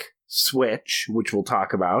thematic switch, which we'll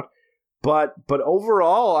talk about. But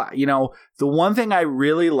overall, you know, the one thing I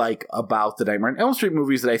really like about the Nightmare on Elm Street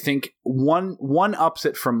movies that I think one ups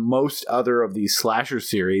it from most other of these slasher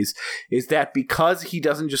series is that because he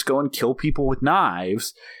doesn't just go and kill people with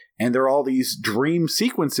knives, and there are all these dream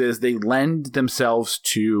sequences, they lend themselves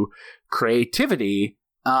to creativity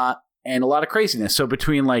and a lot of craziness. So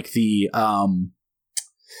between like the,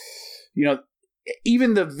 you know,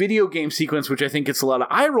 even the video game sequence, which I think gets a lot of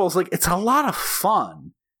eye rolls, like it's a lot of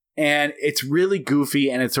fun. And it's really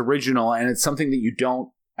goofy and it's original and it's something that you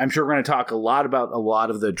don't... I'm sure we're going to talk a lot about a lot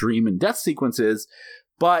of the dream and death sequences,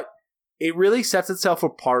 but it really sets itself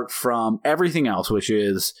apart from everything else, which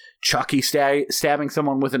is Chucky stabbing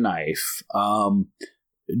someone with a knife,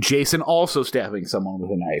 Jason also stabbing someone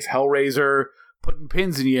with a knife, Hellraiser putting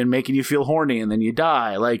pins in you and making you feel horny and then you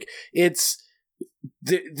die. Like, it's...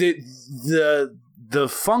 The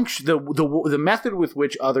function, the method with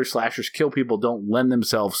which other slashers kill people don't lend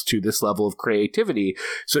themselves to this level of creativity.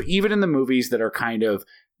 So even in the movies that are kind of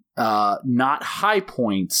not high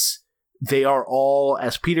points, they are all,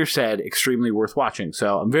 as Peter said, extremely worth watching.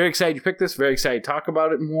 So I'm very excited to pick this, very excited to talk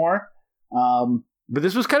about it more. But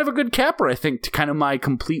this was kind of a good capper, I think, to kind of my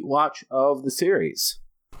complete watch of the series.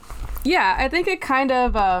 Yeah, I think it kind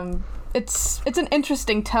of, it's an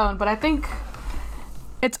interesting tone, but I think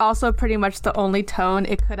it's also pretty much the only tone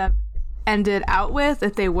it could have ended out with,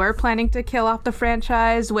 if they were planning to kill off the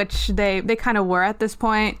franchise, which they kind of were at this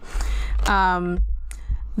point.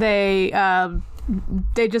 They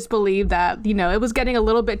just believed that, you know, it was getting a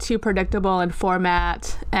little bit too predictable in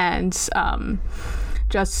format and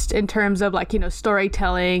just in terms of, like, you know,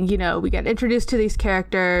 storytelling. You know, we get introduced to these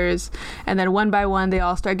characters and then one by one they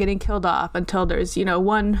all start getting killed off until there's, you know,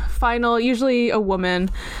 one final, usually a woman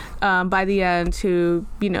by the end, who,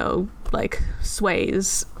 you know, like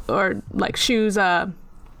sways or like shoos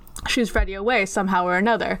Freddy away somehow or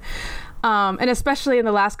another. And especially in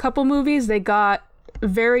the last couple movies, they got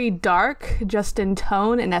very dark just in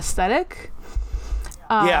tone and aesthetic.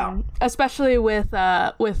 Especially with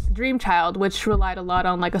Dreamchild, which relied a lot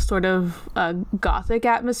on like a sort of gothic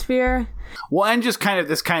atmosphere. Well, and just kind of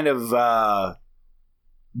this kind of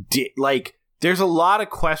like, there's a lot of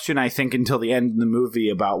question, I think, until the end of the movie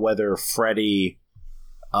about whether Freddy,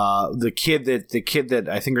 the kid that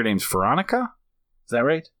I think her name's Veronica, is that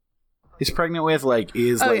right? Is pregnant with, like,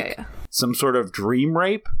 is some sort of dream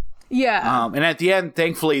rape. Yeah. And at the end,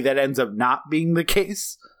 thankfully, that ends up not being the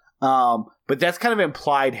case. But that's kind of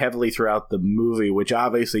implied heavily throughout the movie, which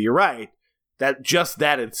obviously you're right. That just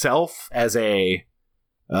that itself as a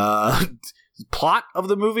plot of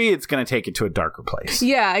the movie, it's going to take it to a darker place.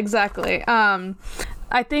 Yeah, exactly.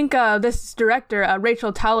 I think this director,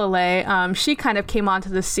 Rachel Talalay, she kind of came onto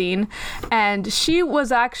the scene, and she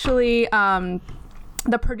was actually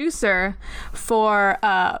the producer for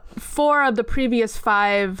 4 of the previous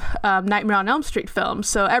 5 Nightmare on Elm Street films.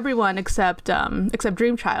 So everyone except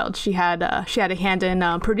Dreamchild, she had a hand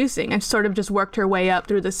in producing, and sort of just worked her way up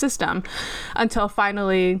through the system until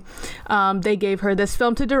finally they gave her this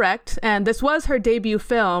film to direct. And this was her debut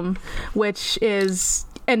film, which is,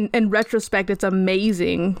 in retrospect, it's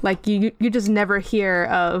amazing. Like, you just never hear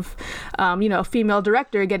of you know, a female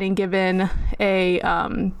director getting given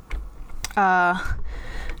a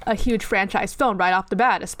huge franchise film right off the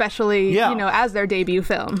bat, especially, you know, as their debut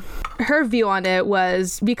film. Her view on it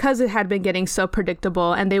was, because it had been getting so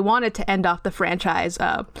predictable and they wanted to end off the franchise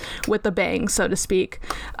with a bang, so to speak,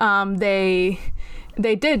 they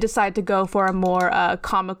did decide to go for a more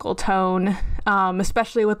comical tone,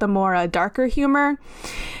 especially with a more darker humor.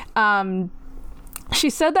 She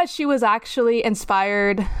said that she was actually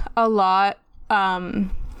inspired a lot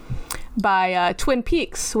by Twin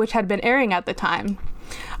Peaks, which had been airing at the time,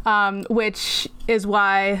 which is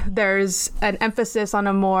why there's an emphasis on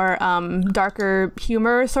a more darker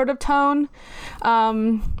humor sort of tone,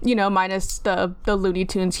 you know, minus the Looney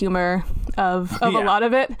Tunes humor of a lot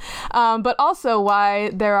of it, but also why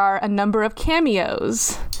there are a number of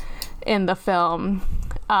cameos in the film,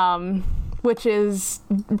 which is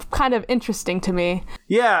kind of interesting to me.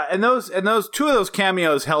 Yeah, and those 2 of those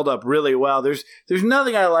cameos held up really well. There's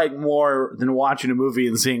nothing I like more than watching a movie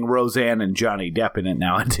and seeing Roseanne and Johnny Depp in it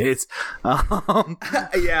nowadays.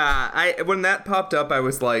 Yeah, when that popped up, I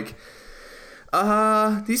was like,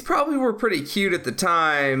 these probably were pretty cute at the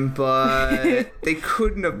time, but they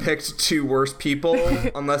couldn't have picked 2 worse people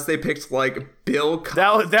unless they picked, like, Bill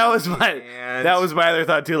Cosby. That was my other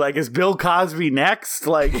thought too. Like, is Bill Cosby next?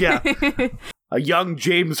 Like, yeah, a young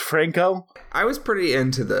James Franco. I was pretty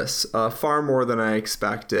into this, far more than I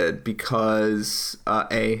expected, because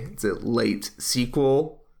it's a late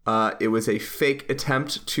sequel. It was a fake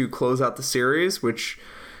attempt to close out the series, which,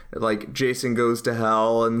 like, Jason Goes to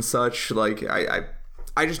Hell and such, like, I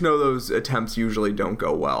just know those attempts usually don't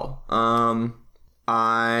go well.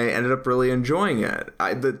 I ended up really enjoying it.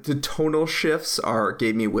 The tonal shifts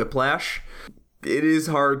gave me whiplash. It is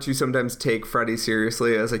hard to sometimes take Freddy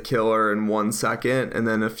seriously as a killer in 1 second, and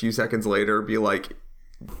then a few seconds later be like,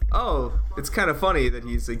 oh, it's kind of funny that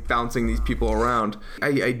he's, like, bouncing these people around.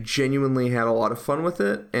 I genuinely had a lot of fun with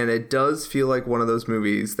it, and it does feel like one of those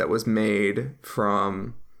movies that was made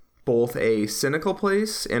from both a cynical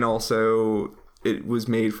place, and also it was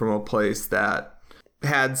made from a place that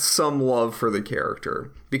had some love for the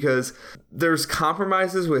character, because there's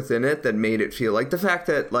compromises within it that made it feel like, the fact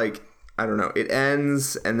that, like, I don't know, it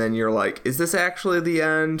ends and then you're like, is this actually the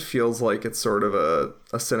end? Feels like it's sort of a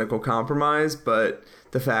cynical compromise. But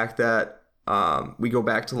the fact that we go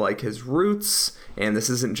back to, like, his roots, and this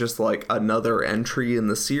isn't just, like, another entry in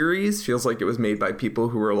the series, feels like it was made by people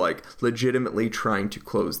who were, like, legitimately trying to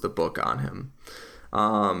close the book on him.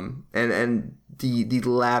 And the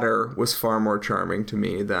latter was far more charming to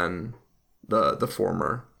me than the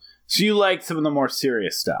former. So you liked some of the more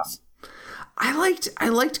serious stuff. I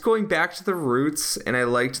liked going back to the roots, and I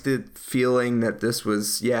liked the feeling that this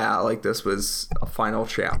was a final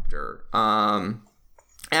chapter.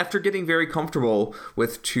 After getting very comfortable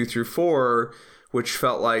with 2 through 4, which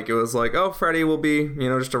felt like it was like, oh, Freddy will be,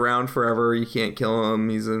 just around forever. You can't kill him.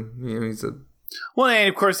 He's a Well, and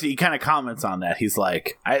of course he kind of comments on that. He's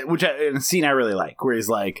like, in a scene I really like, where he's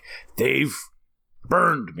like, they've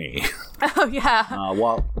burned me. Oh yeah.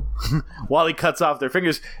 While he cuts off their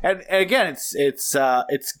fingers, and again, it's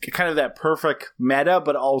kind of that perfect meta,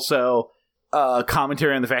 but also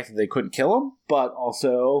commentary on the fact that they couldn't kill him, but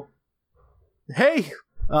also, hey,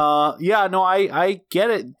 I get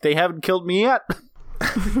it. They haven't killed me yet.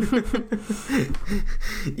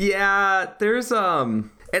 Yeah, there's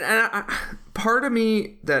And part of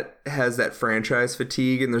me that has that franchise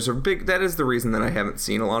fatigue, and that is the reason that I haven't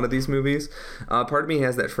seen a lot of these movies. Part of me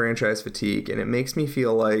has that franchise fatigue, and it makes me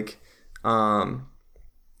feel like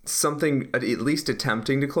something, at least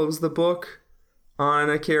attempting to close the book on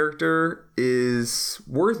a character, is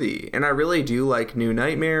worthy. And I really do like New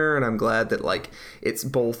Nightmare, and I'm glad that it's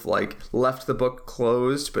both left the book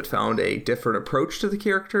closed but found a different approach to the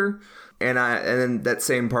character. And then that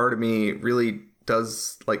same part of me really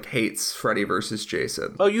does hates Freddy versus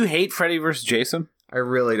Jason. Oh, you hate Freddy versus Jason? I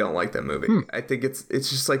really don't like that movie. I think it's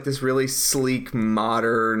just this really sleek,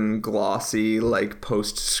 modern, glossy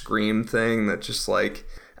post Scream thing that just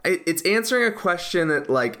it's answering a question that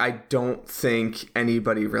I don't think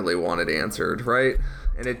anybody really wanted answered, right?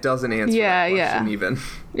 And it doesn't answer that question even.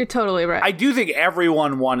 You're totally right. I do think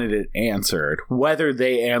everyone wanted it answered. Whether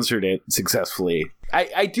they answered it successfully,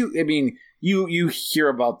 I do. I mean, you hear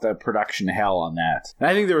about the production hell on that, and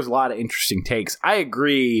I think there was a lot of interesting takes. I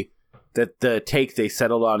agree that the take they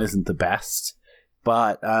settled on isn't the best,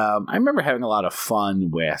 but I remember having a lot of fun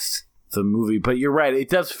with the movie. But you're right, it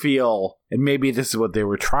does feel, and maybe this is what they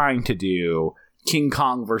were trying to do, King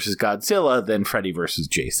Kong versus Godzilla than Freddy versus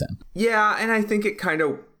Jason. Yeah, and I think it kind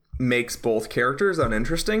of makes both characters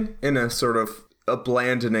uninteresting in a sort of a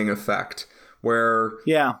blandening effect where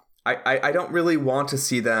I don't really want to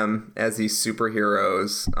see them as these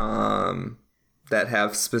superheroes that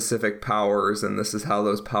have specific powers, and this is how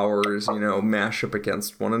those powers, mash up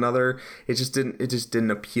against one another. It just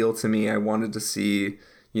didn't appeal to me. I wanted to see,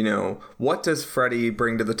 what does Freddy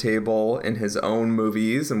bring to the table in his own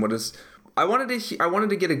movies, and I wanted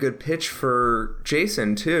to get a good pitch for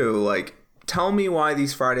Jason too. Tell me why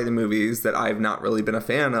these Friday the movies that I've not really been a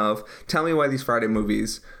fan of, tell me why these Friday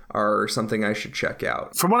movies are something I should check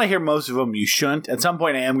out. From what I hear, most of them you shouldn't. At some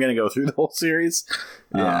point, I am going to go through the whole series.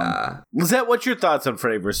 Yeah. Lizette, what's your thoughts on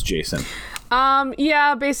Freddy vs. Jason?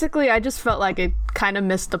 Yeah, basically, I just felt like it kind of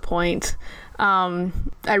missed the point. I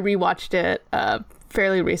rewatched it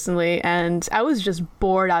fairly recently, and I was just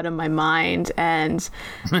bored out of my mind, and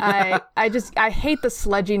I hate the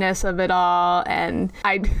sludginess of it all, and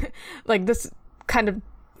I this kind of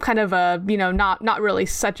not really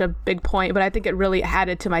such a big point, but I think it really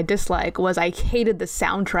added to my dislike was I hated the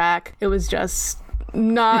soundtrack. It was just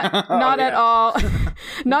not at all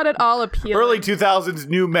appealing. Early 2000s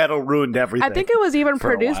new metal ruined everything. I think it was even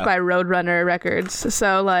produced by Roadrunner Records,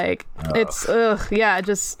 so it's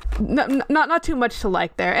just not too much to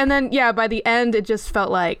like there. And then by the end it just felt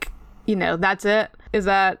like, that's it. Is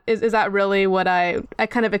that really what I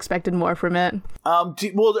kind of expected more from it?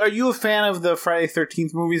 Well, are you a fan of the Friday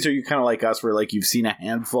 13th movies? Or are you kind of like us, where you've seen a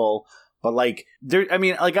handful, but I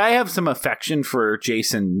have some affection for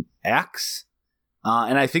Jason X,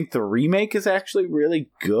 and I think the remake is actually really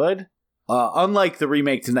good. Unlike the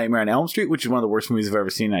remake to Nightmare on Elm Street, which is one of the worst movies I've ever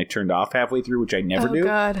seen, I turned off halfway through, which I never do. Oh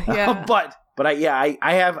God, yeah.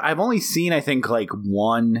 I've only seen I think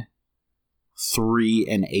 1, 3,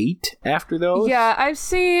 and 8 after those. Yeah, I've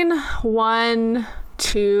seen 1,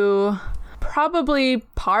 2, probably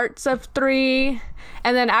parts of 3,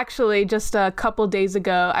 and then actually just a couple days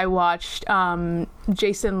ago I watched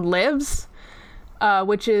Jason Lives,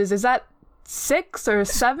 which is that 6 or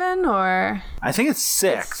 7 or? I think it's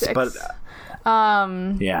 6. But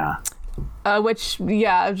yeah. Which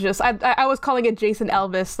I was calling it Jason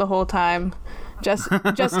Elvis the whole time. Just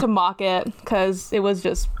to mock it, because it was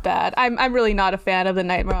just bad. I'm really not a fan of the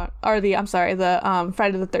Friday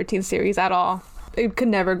the 13th series at all. It could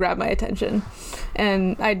never grab my attention,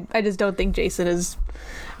 and I just don't think Jason is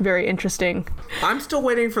very interesting. I'm still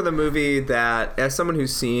waiting for the movie that, as someone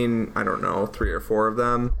who's seen, I don't know, 3 or 4 of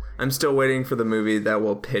them, I'm still waiting for the movie that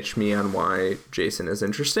will pitch me on why Jason is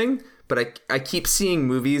interesting. But I keep seeing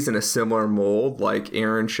movies in a similar mold, like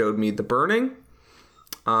Aaron showed me The Burning,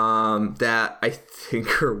 that I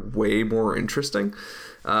think are way more interesting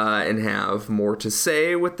and have more to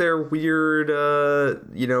say with their weird,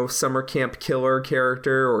 summer camp killer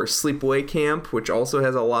character, or Sleepaway Camp, which also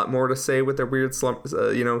has a lot more to say with their weird, summer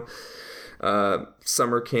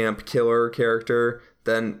camp killer character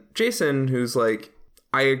than Jason, who's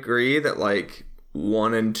I agree that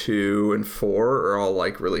 1 and 2 and 4 are all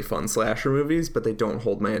like really fun slasher movies, but they don't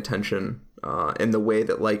hold my attention in the way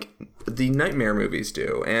that like the Nightmare movies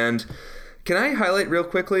do. And can I highlight real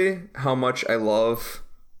quickly how much I love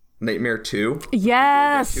Nightmare 2?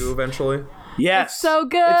 Yes. We'll get to eventually. Yes. It's so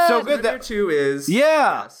good. It's so good. Nightmare 2 is...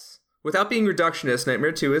 Yeah. Yes. Without being reductionist,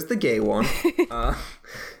 Nightmare 2 is the gay one.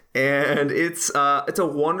 And it's a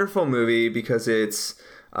wonderful movie because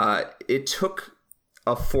it took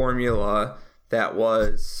a formula that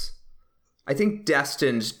was, I think,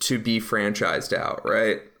 destined to be franchised out,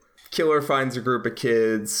 right? Killer finds a group of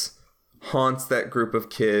kids, haunts that group of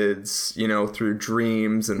kids, you know, through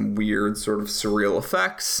dreams and weird sort of surreal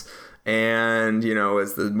effects. And, you know,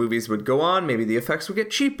 as the movies would go on, maybe the effects would get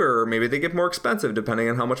cheaper, or maybe they get more expensive, depending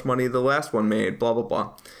on how much money the last one made, blah, blah,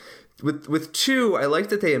 blah. With 2, I like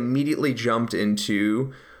that they immediately jumped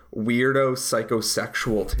into weirdo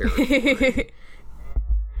psychosexual territory.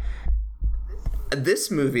 This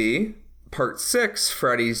movie, part 6,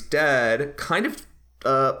 Freddy's Dead, kind of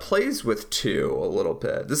plays with 2 a little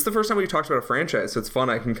bit. This is the first time we've talked about a franchise, so it's fun.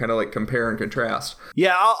 I can kind of like compare and contrast.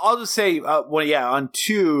 Yeah, I'll just say, on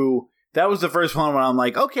 2, that was the first one when I'm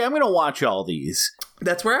like, okay, I'm going to watch all these.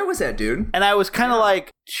 That's where I was at, dude. And I was kind of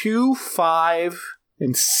like 2, 5,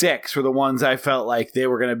 and 6 were the ones I felt like they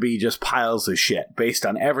were going to be just piles of shit based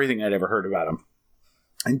on everything I'd ever heard about them.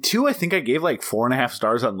 And 2, I think I gave like 4.5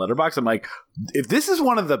 stars on Letterboxd. I'm like, if this is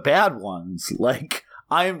one of the bad ones, like,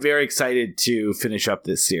 I am very excited to finish up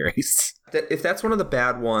this series. If that's one of the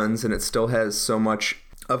bad ones and it still has so much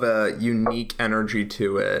of a unique energy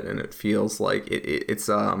to it, and it feels like it's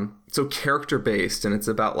so character based, and it's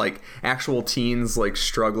about like actual teens like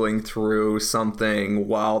struggling through something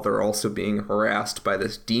while they're also being harassed by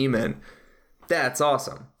this demon, that's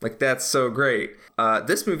awesome. Like, that's so great.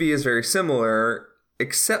 This movie is very similar,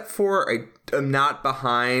 except for I'm not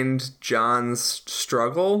behind John's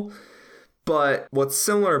struggle. But what's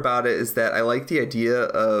similar about it is that I like the idea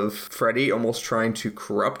of Freddy almost trying to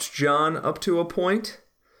corrupt John up to a point.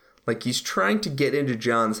 Like, he's trying to get into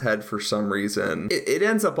John's head for some reason. It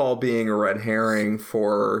ends up all being a red herring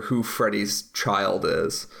for who Freddy's child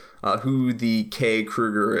is, who the K.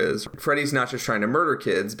 Krueger is. Freddy's not just trying to murder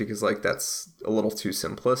kids because, like, that's a little too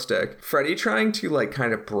simplistic. Freddy trying to, like,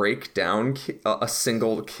 kind of break down a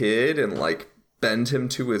single kid and, like, bend him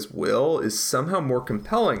to his will is somehow more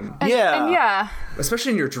compelling. Yeah.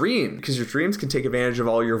 Especially in your dream, because your dreams can take advantage of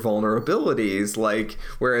all your vulnerabilities. Like,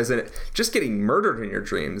 whereas just getting murdered in your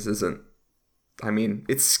dreams isn't, I mean,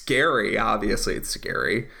 it's scary. Obviously, it's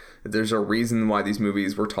scary. There's a reason why these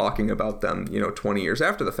movies, we're talking about them, 20 years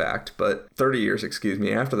after the fact, but 30 years,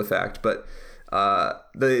 after the fact. But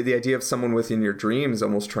the idea of someone within your dreams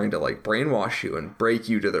almost trying to like brainwash you and break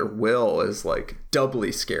you to their will is like doubly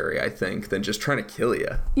scary, I think, than just trying to kill you.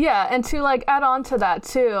 Yeah, and to like add on to that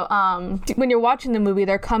too, when you're watching the movie,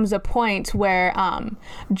 there comes a point where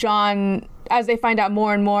John, as they find out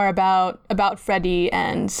more and more about Freddy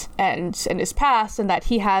and his past, and that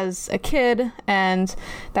he has a kid and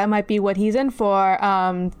that might be what he's in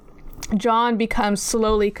for, John becomes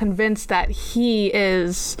slowly convinced that he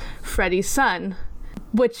is Freddy's son,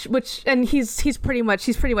 which and he's pretty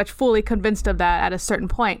much fully convinced of that at a certain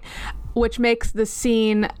point, which makes the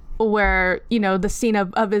scene where, the scene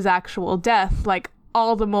of his actual death, like,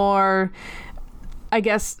 all the more, I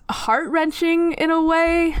guess, heart-wrenching in a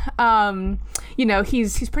way.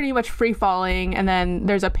 He's pretty much free-falling, and then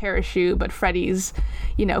there's a parachute, but Freddy's,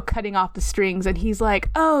 cutting off the strings, and he's like,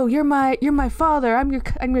 "Oh, you're my father. I'm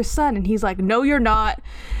your son." And he's like, "No, you're not."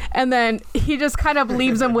 And then he just kind of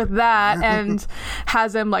leaves him with that and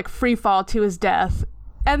has him like free fall to his death.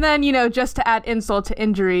 And then, just to add insult to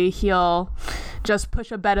injury, he'll just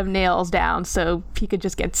push a bed of nails down so he could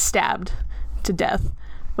just get stabbed to death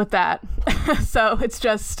with that. So it's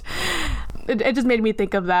just, it just made me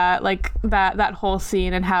think of that, like that whole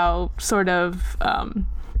scene, and how sort of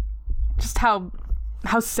just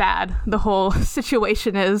how sad the whole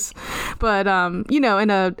situation is, but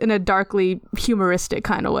in a darkly humoristic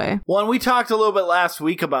kind of way. Well, and we talked a little bit last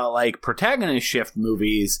week about like protagonist shift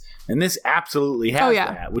movies, and this absolutely has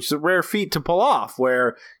that, which is a rare feat to pull off,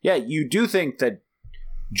 where you do think that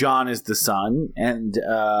John is the son and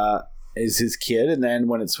is his kid, and then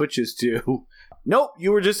when it switches to, nope,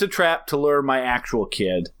 you were just a trap to lure my actual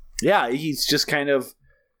kid. Yeah, he's just kind of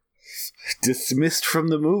dismissed from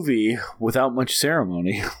the movie without much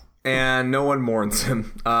ceremony. And no one mourns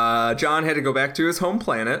him. John had to go back to his home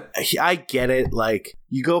planet. I get it. Like,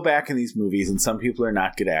 you go back in these movies and some people are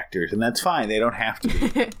not good actors, and that's fine. They don't have to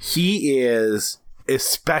be. He is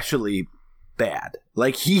especially bad.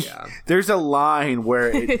 Like there's a line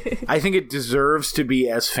where I think it deserves to be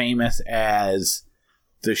as famous as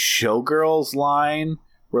the Showgirls line,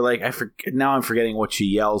 where like now I'm forgetting what she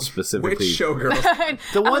yells specifically. Which Showgirls?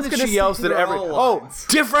 The one that she yells that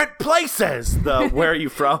different places. The where are you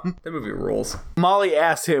from? That movie rules. Molly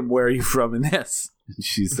asks him, where are you from in this?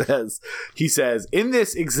 He says, in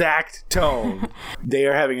this exact tone, they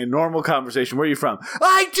are having a normal conversation. Where are you from?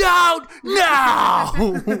 I don't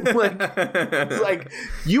know. like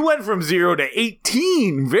you went from 0 to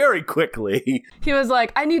 18 very quickly. He was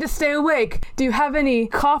like, I need to stay awake. Do you have any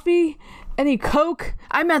coffee? Any Coke?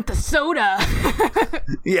 I meant the soda.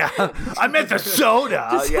 Yeah, I meant the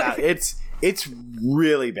soda. Yeah, it's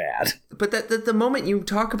really bad. But the moment you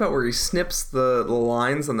talk about where he snips the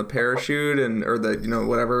lines on the parachute or the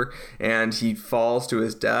whatever, and he falls to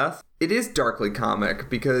his death, it is darkly comic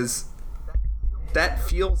because that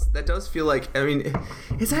does feel like, I mean,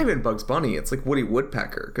 it's not even Bugs Bunny. It's like Woody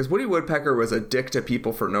Woodpecker, because Woody Woodpecker was a dick to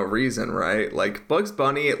people for no reason, right? Like Bugs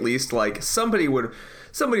Bunny, at least like somebody would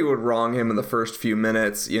wrong him in the first few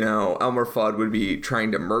minutes. Elmer Fudd would be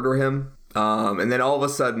trying to murder him. And then all of a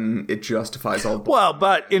sudden, it justifies all. Well,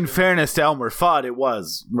 but in fairness to Elmer Fudd, it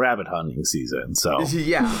was rabbit hunting season, so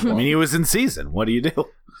yeah. I mean, he was in season. What do you do?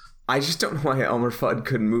 I just don't know why Elmer Fudd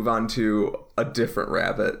couldn't move on to a different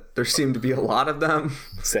rabbit. There seemed to be a lot of them.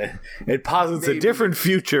 It posits a different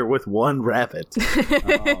future with one rabbit.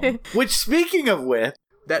 Which, speaking of which,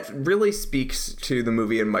 that really speaks to the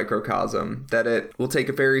movie in microcosm, that it will take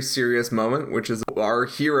a very serious moment, which is our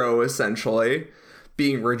hero essentially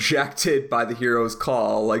being rejected by the hero's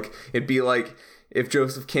call. Like, it'd be like if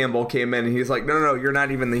Joseph Campbell came in and he's like, no, you're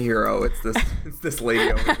not even the hero. It's this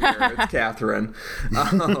lady over here. It's Catherine.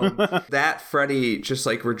 That Freddy just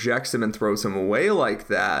like rejects him and throws him away like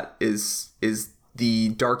that is the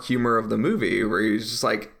dark humor of the movie, where he's just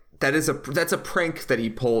like, that's a prank that he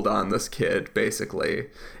pulled on this kid, basically,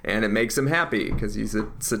 and it makes him happy because he's a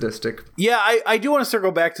sadistic. Yeah, I do want to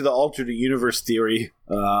circle back to the alternate universe theory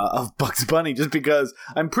of Bugs Bunny, just because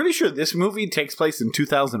I'm pretty sure this movie takes place in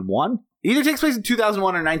 2001. Either takes place in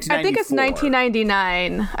 2001 or 1994. I think it's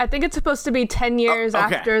 1999. I think it's supposed to be 10 years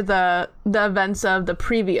after the events of the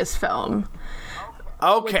previous film.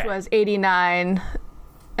 Okay. Which was 89,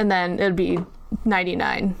 and then it'd be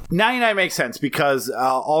 99. 99 makes sense because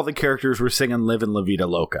all the characters were singing Livin' La Vida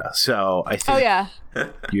Loca. So I think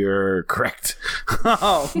you're correct.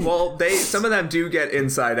 Well, some of them do get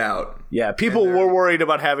Inside Out. Yeah, people were worried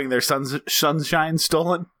about having their sunshine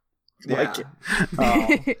stolen. Yeah.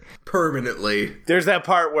 Permanently. There's that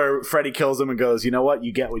part where Freddy kills him and goes, you know what?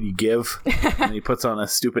 You get what you give. And he puts on a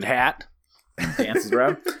stupid hat and dances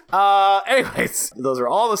around. Anyways, those are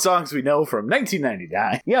all the songs we know from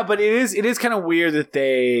 1999. Yeah, but it is kind of weird that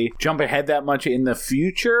they jump ahead that much in the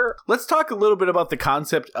future. Let's talk a little bit about the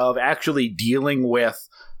concept of actually dealing with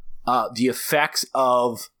the effects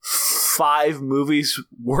of 5 movies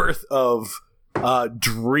worth of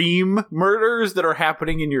dream murders that are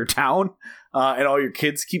happening in your town, and all your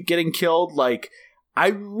kids keep getting killed. Like, I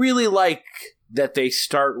really like that they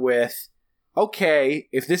start with, okay,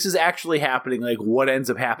 if this is actually happening, like, what ends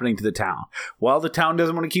up happening to the town? Well, the town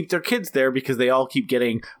doesn't want to keep their kids there because they all keep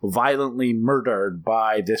getting violently murdered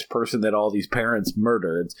by this person that all these parents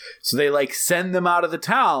murdered. So they, like, send them out of the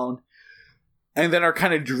town, and then are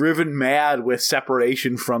kind of driven mad with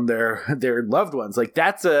separation from their loved ones. Like,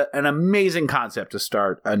 that's an amazing concept to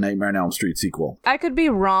start a Nightmare on Elm Street sequel. I could be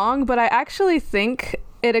wrong, but I actually think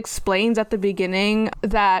it explains at the beginning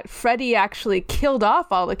that Freddy actually killed off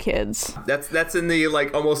all the kids. That's in the,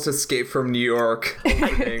 like, almost Escape from New York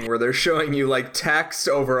thing, where they're showing you, like, text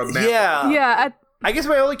over a map. Yeah. I guess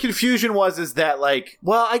my only confusion is that, like,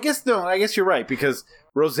 well, I guess you're right, because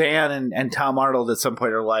Roseanne and Tom Arnold at some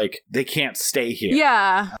point are like, they can't stay here.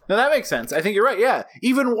 Yeah. No, that makes sense. I think you're right. Yeah.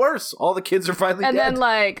 Even worse. All the kids are finally dead. And then,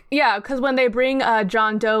 like, yeah, because when they bring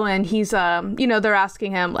John Doe in, he's, they're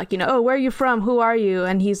asking him, like, oh, where are you from? Who are you?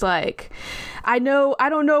 And he's like, I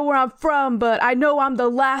don't know where I'm from, but I know I'm the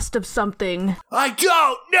last of something. I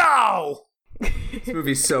don't know! This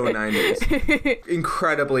movie's so 90s.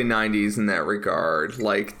 Incredibly 90s in that regard.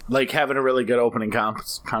 Like having a really good opening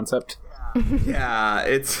concept. Yeah,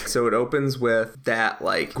 it opens with that,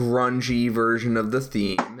 like, grungy version of the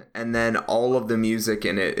theme, and then all of the music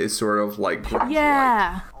in it is sort of like grunge.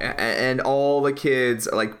 Yeah. And all the kids,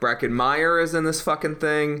 like, Breckin Meyer is in this fucking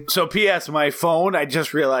thing. So P.S. my phone, I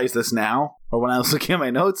just realized this now, or when I was looking at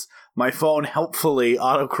my notes, my phone helpfully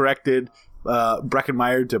autocorrected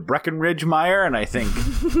Breckenmeyer to Breckenridge-Meyer, and I think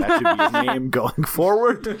that should be his name going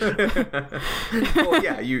forward. Well,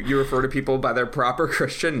 yeah, you refer to people by their proper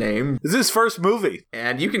Christian name. This is his first movie.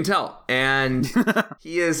 And you can tell. And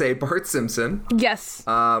he is a Bart Simpson. Yes.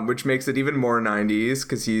 Which makes it even more 90s,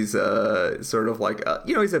 because he's sort of like,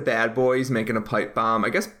 he's a bad boy. He's making a pipe bomb. I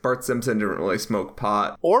guess Bart Simpson didn't really smoke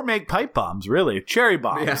pot. Or make pipe bombs, really. Cherry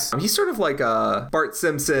bombs. Yeah. He's sort of like Bart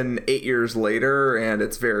Simpson 8 years later, and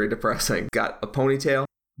it's very depressing. Got a ponytail.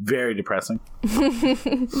 Very depressing.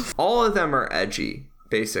 All of them are edgy,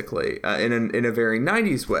 basically, in a very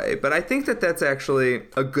 90s way. But I think that that's actually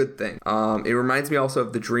a good thing. It reminds me also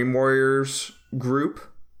of the Dream Warriors group,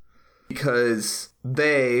 because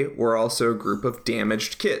they were also a group of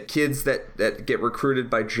damaged kids that get recruited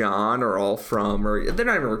by John, or they're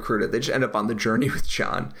not even recruited, they just end up on the journey with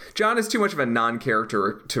John. John is too much of a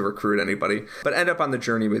non-character to recruit anybody, but end up on the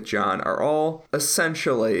journey with John are all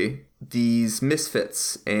essentially these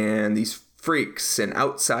misfits and these freaks and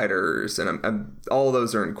outsiders, and all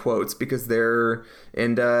those are in quotes because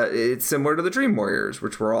it's similar to the Dream Warriors,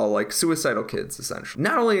 which were all like suicidal kids, essentially.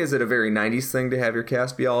 Not only is it a very 90s thing to have your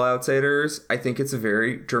cast be all outsiders, I think it's a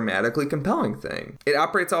very dramatically compelling thing. It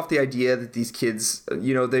operates off the idea that these kids,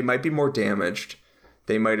 they might be more damaged,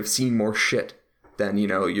 they might have seen more shit than,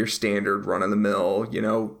 your standard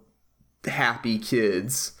run-of-the-mill, happy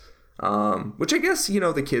kids. Which I guess,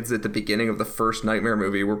 the kids at the beginning of the first Nightmare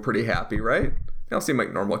movie were pretty happy, right? They all seem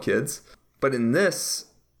like normal kids. But in this,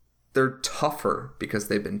 they're tougher because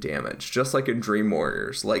they've been damaged. Just like in Dream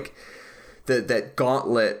Warriors. Like, that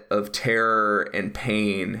gauntlet of terror and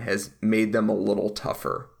pain has made them a little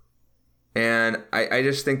tougher. And I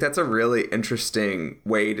just think that's a really interesting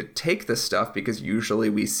way to take this stuff, because usually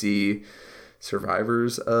we see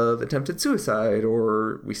survivors of attempted suicide,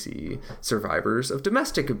 or we see survivors of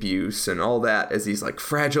domestic abuse and all that as these like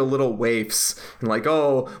fragile little waifs, and like,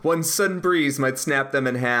 one sudden breeze might snap them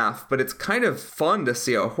in half. But it's kind of fun to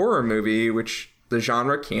see a horror movie, which the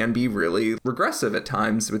genre can be really regressive at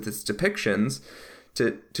times with its depictions,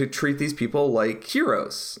 to treat these people like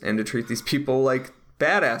heroes and to treat these people like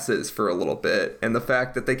badasses for a little bit, and the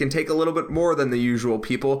fact that they can take a little bit more than the usual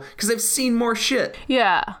people because they've seen more shit.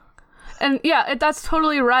 Yeah. And yeah, that's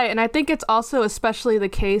totally right. And I think it's also especially the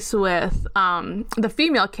case with the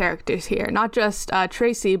female characters here, not just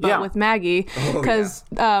Tracy, but with Maggie, because,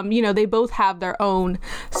 they both have their own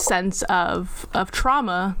sense of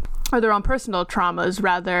trauma, or their own personal traumas,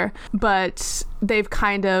 rather. But they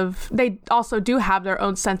also do have their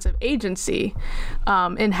own sense of agency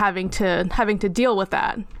in having to deal with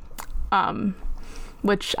that.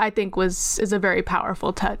 Which I think is a very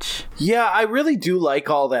powerful touch. Yeah, I really do like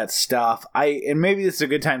all that stuff. And maybe this is a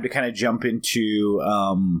good time to kind of jump into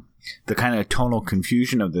the kind of tonal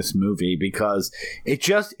confusion of this movie, because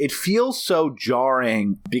it feels so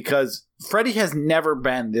jarring, because Freddy has never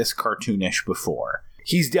been this cartoonish before.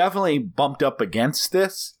 He's definitely bumped up against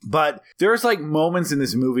this, but there's like moments in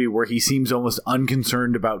this movie where he seems almost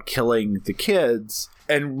unconcerned about killing the kids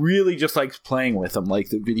and really just likes playing with them, like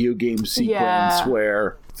the video game sequence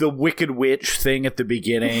where the Wicked Witch thing at the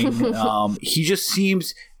beginning. He just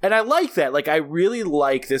seems, and I like that. Like, I really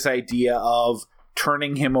like this idea of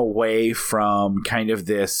turning him away from kind of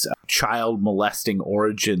this child molesting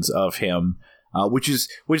origins of him. Which is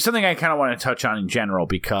something I kind of want to touch on in general,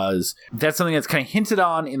 because that's something that's kind of hinted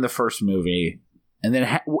on in the first movie, and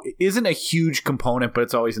then isn't a huge component, but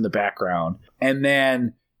it's always in the background. And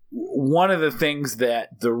then one of the things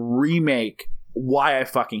that the remake, why I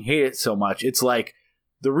fucking hate it so much, it's like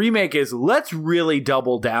the remake is, let's really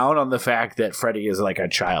double down on the fact that Freddy is like a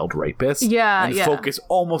child rapist, and focus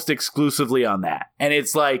almost exclusively on that. And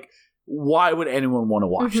it's like, why would anyone want to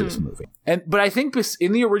watch this movie? But I think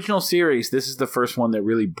in the original series, this is the first one that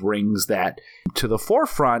really brings that to the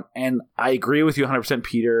forefront. And I agree with you 100%,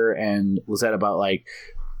 Peter and Lizette, about like,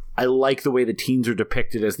 I like the way the teens are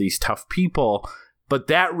depicted as these tough people. But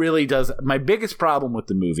that really does, my biggest problem with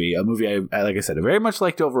the movie, a movie I like I said, I very much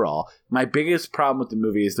liked overall. My biggest problem with the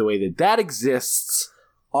movie is the way that exists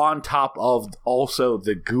on top of also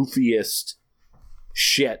the goofiest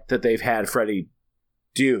shit that they've had Freddy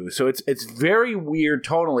do. So it's very weird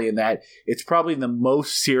tonally in that it's probably the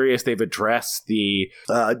most serious they've addressed the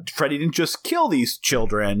Freddy didn't just kill these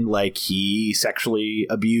children, like he sexually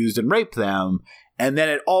abused and raped them. And then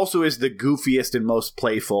it also is the goofiest and most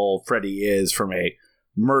playful Freddy is from a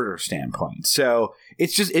murder standpoint. So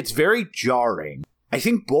it's very jarring. I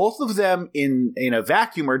think both of them in a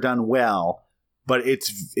vacuum are done well, but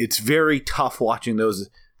it's very tough watching those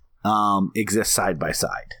exist side by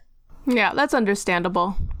side. Yeah, that's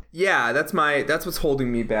understandable. Yeah, that's what's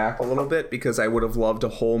holding me back a little bit, because I would have loved a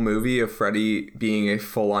whole movie of Freddy being a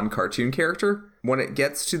full-on cartoon character. When it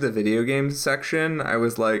gets to the video games section, I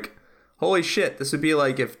was like, holy shit, this would be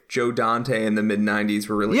like if Joe Dante in the mid-90s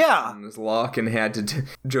were really on his luck and had to...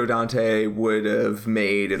 Joe Dante would have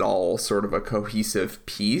made it all sort of a cohesive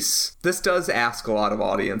piece. This does ask a lot of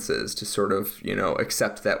audiences to sort of,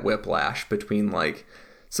 accept that whiplash between, like,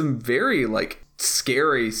 some very, like,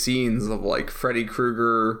 scary scenes of, like, Freddy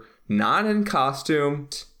Krueger not in costume,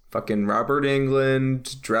 fucking Robert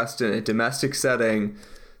Englund dressed in a domestic setting,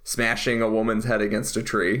 smashing a woman's head against a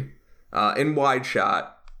tree in wide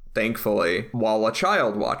shot, thankfully, while a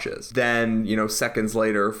child watches. Then, seconds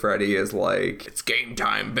later, Freddy is like, it's game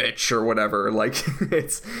time, bitch, or whatever. Like,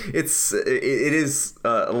 it is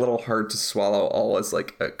a little hard to swallow all as,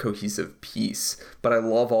 like, a cohesive piece. But I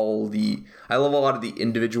love a lot of the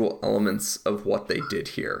individual elements of what they did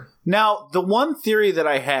here. Now, the one theory that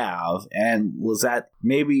I have, and was that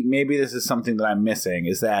maybe this is something that I'm missing,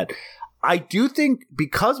 is that I do think,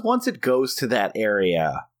 because once it goes to that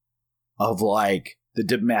area of, like, the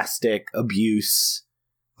domestic abuse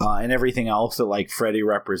and everything else that, like, Freddy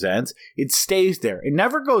represents, it stays there. It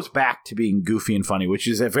never goes back to being goofy and funny, which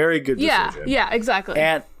is a very good decision. Yeah, exactly.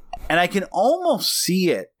 And I can almost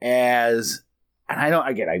see it as, and I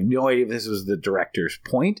have no idea if this was the director's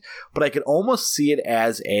point, but I could almost see it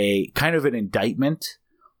as a kind of an indictment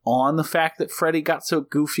on the fact that Freddy got so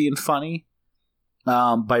goofy and funny.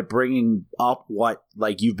 By bringing up what,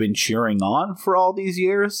 like, you've been cheering on for all these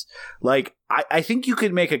years. Like, I think you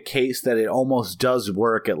could make a case that it almost does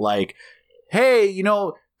work at, like, hey,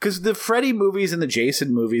 because the Freddy movies and the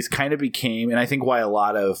Jason movies kind of became, and I think why a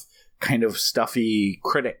lot of kind of stuffy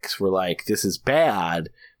critics were like, this is bad,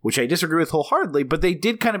 which I disagree with wholeheartedly, but they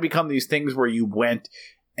did kind of become these things where you went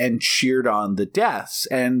and cheered on the deaths,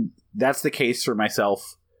 and that's the case for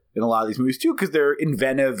myself in a lot of these movies too, because they're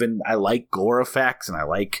inventive, and I like gore effects, and I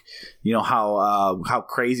like, how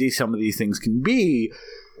crazy some of these things can be.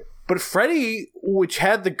 But Freddy, which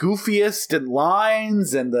had the goofiest and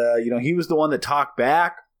lines, and he was the one that talked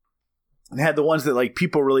back, and had the ones that, like,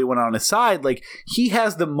 people really went on his side. Like, he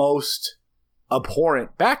has the most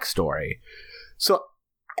abhorrent backstory. So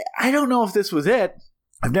I don't know if this was it.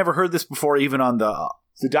 I've never heard this before, even on the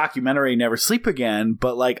documentary Never Sleep Again,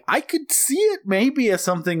 but, like, I could see it maybe as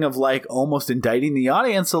something of, like, almost indicting the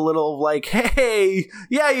audience a little, of like, hey,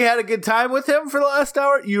 yeah, you had a good time with him for the last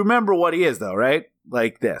hour? You remember what he is, though, right?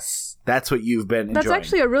 Like this. That's what you've been enjoying. That's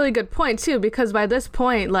actually a really good point, too, because by this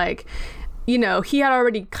point, like, he had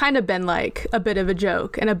already kind of been, like, a bit of a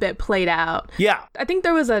joke and a bit played out. Yeah. I think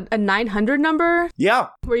there was a 900 number. Yeah.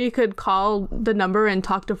 Where you could call the number and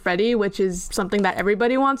talk to Freddy, which is something that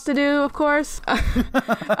everybody wants to do, of course.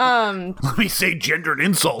 Let me say gendered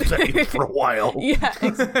insults for a while. Yeah,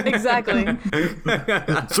 exactly.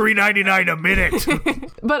 $3.99 a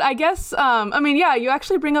minute. But I guess, you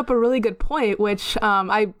actually bring up a really good point, which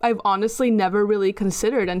I've honestly never really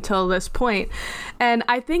considered until this point. And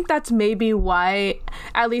I think that's maybe why,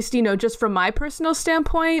 at least, just from my personal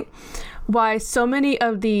standpoint, why so many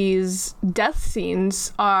of these death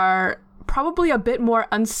scenes are probably a bit more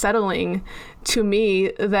unsettling to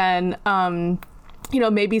me than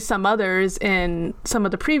maybe some others in some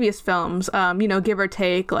of the previous films, give or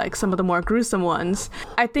take, like, some of the more gruesome ones.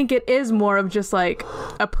 I think it is more of just, like,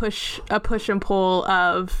 a push and pull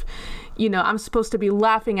of, I'm supposed to be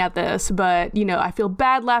laughing at this, but, I feel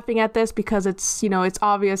bad laughing at this because it's, it's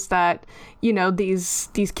obvious that,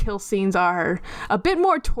 these kill scenes are a bit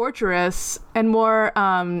more torturous and more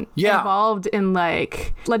involved in,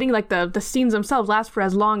 like, letting, like, the scenes themselves last for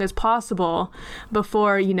as long as possible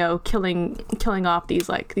before, killing off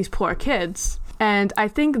these poor kids. And I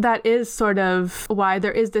think that is sort of why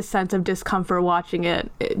there is this sense of discomfort watching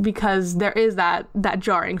it, because there is that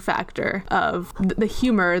jarring factor of the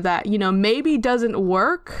humor that, maybe doesn't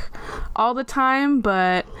work all the time,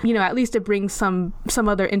 but, at least it brings some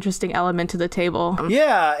other interesting element to the table.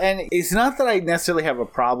 Yeah, and it's not that I necessarily have a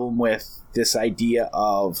problem with this idea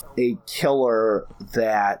of a killer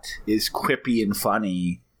that is quippy and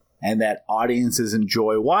funny and that audiences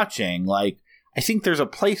enjoy watching. Like, I think there's a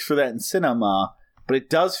place for that in cinema, but it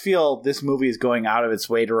does feel this movie is going out of its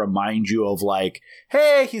way to remind you of, like,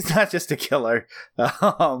 hey, he's not just a killer.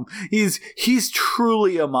 He's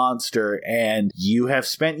truly a monster, and you have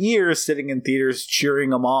spent years sitting in theaters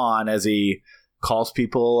cheering him on as he calls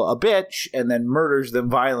people a bitch and then murders them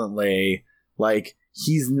violently. Like,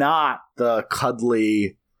 he's not the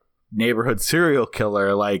cuddly neighborhood serial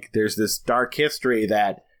killer. Like, there's this dark history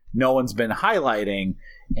that no one's been highlighting.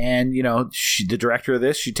 And, you know, the director of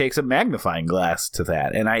this, she takes a magnifying glass to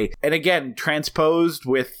that. And again, transposed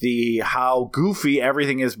with how goofy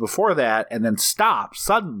everything is before that, and then stops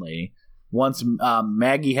suddenly once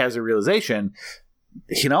Maggie has a realization.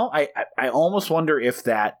 You know, I almost wonder if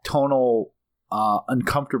that tonal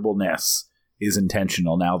uncomfortableness is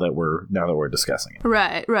intentional now that we're discussing it.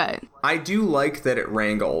 Right. I do like that it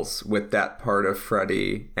wrangles with that part of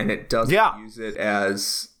Freddy, and it doesn't use it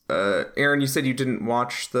as... Aaron, you said you didn't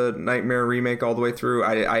watch the Nightmare remake all the way through.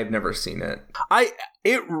 I've never seen it.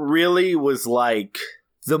 It really was like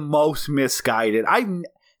the most misguided.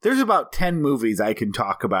 There's about 10 movies I can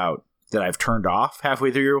talk about that I've turned off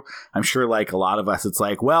halfway through. I'm sure like a lot of us, it's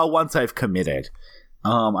like, well, once I've committed,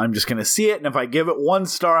 I'm just going to see it. And if I give it 1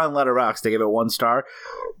 star on Letterboxd, I give it 1 star.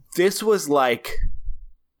 This was like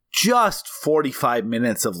just 45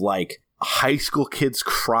 minutes of like high school kids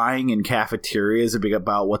crying in cafeterias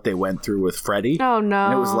about what they went through with Freddy. Oh, no.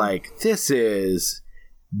 And it was like, this is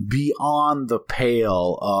beyond the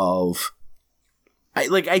pale of...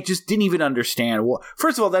 I just didn't even understand. Well,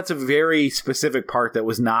 first of all, that's a very specific part that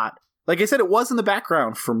was not... Like I said, it was in the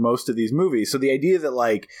background for most of these movies. So the idea that,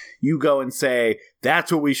 like, you go and say,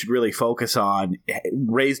 that's what we should really focus on,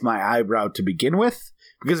 raised my eyebrow to begin with.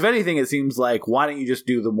 Because if anything, it seems like, why don't you just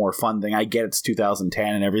do the more fun thing? I get it's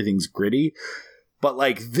 2010 and everything's gritty. But,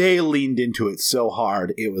 like, they leaned into it so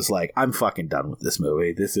hard, it was like, I'm fucking done with this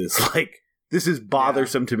movie. This is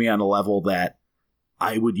bothersome to me on a level that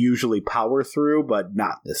I would usually power through, but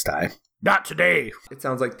not this time. Not today. It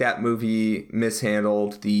sounds like that movie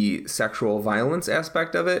mishandled the sexual violence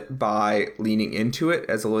aspect of it by leaning into it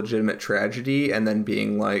as a legitimate tragedy and then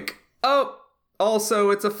being like, oh,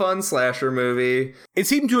 also it's a fun slasher movie. It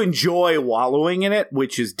seemed to enjoy wallowing in it,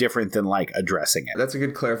 which is different than like addressing it. That's a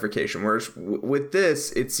good clarification. Whereas with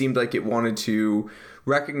this, it seemed like it wanted to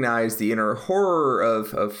recognize the inner horror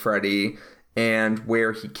of Freddy and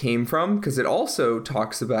where he came from, because it also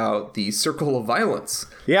talks about the circle of violence.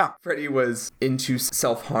 Yeah. Freddy was into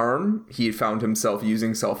self-harm. He had found himself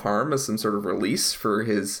using self-harm as some sort of release for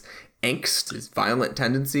his angst, his violent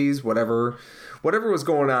tendencies, whatever was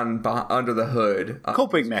going on under the hood.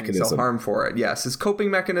 Coping mechanism. Self-harm for it. Yes, his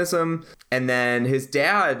coping mechanism. And then his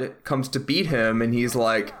dad comes to beat him, and he's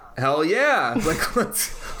like, hell yeah, like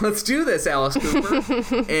let's do this, Alice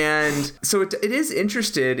Cooper. And so it is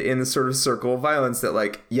interested in the sort of circle of violence that,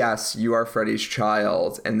 like, yes, you are Freddy's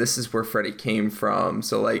child, and this is where Freddy came from.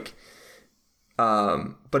 So like,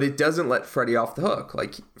 but it doesn't let Freddy off the hook.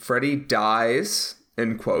 Like, Freddy dies,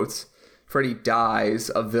 in quotes, Freddy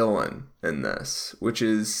dies a villain in this, which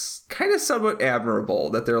is kind of somewhat admirable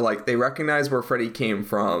that they're like, they recognize where Freddy came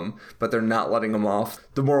from, but they're not letting him off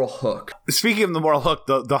the moral hook. Speaking of the moral hook,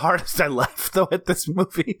 the hardest I left, though, at this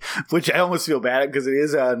movie, which I almost feel bad at because it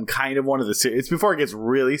is kind of one of the it's before it gets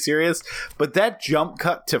really serious, but that jump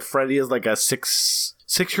cut to Freddy as like a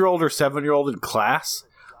six-year-old or 7-year-old in class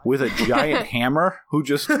with a giant hammer who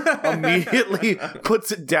just immediately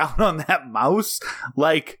puts it down on that mouse,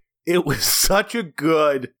 like, it was such a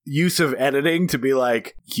good use of editing to be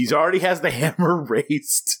like, he's already has the hammer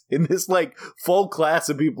raised in this like full class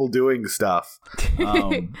of people doing stuff.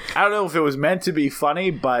 I don't know if it was meant to be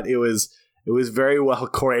funny, but it was very well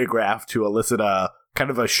choreographed to elicit a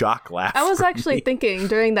kind of a shock laugh. I was actually thinking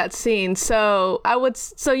during that scene, so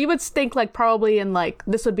you would think like probably in like,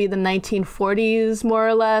 this would be the 1940s more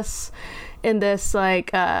or less in this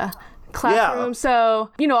like classroom. Yeah.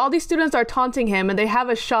 So, you know, all these students are taunting him, and they have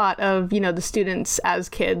a shot of, you know, the students as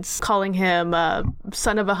kids calling him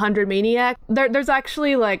son of a 100 maniac. There's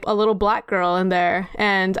actually like a little black girl in there,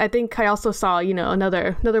 and I think I also saw, you know,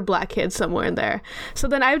 another black kid somewhere in there. So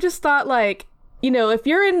then I just thought, like, you know, if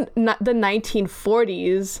you're in the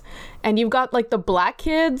 1940s and you've got like the black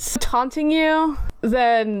kids taunting you,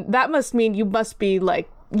 then that must mean you must be like,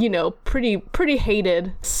 you know, pretty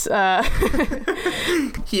hated.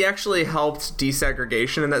 He actually helped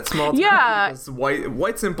desegregation in that small town. Yeah, because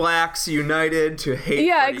whites and blacks united to hate.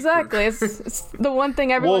 Yeah, Freddy exactly. It's the one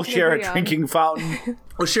thing everyone. We'll share a drinking fountain.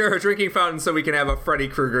 We'll share a drinking fountain so we can have a Freddy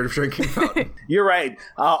Krueger drinking fountain. You're right.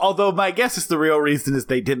 Although my guess is the real reason is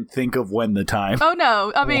they didn't think of when the time. Oh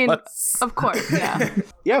no! I mean, of course, yeah.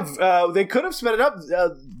 Yeah, they could have sped it up.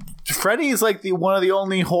 Freddy is like one of the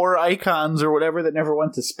only horror icons or whatever that never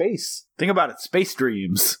went to space. Think about it, space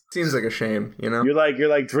dreams. Seems like a shame, you know? You're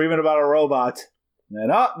like dreaming about a robot. And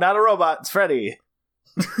not a robot, it's Freddy.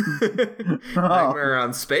 Nightmare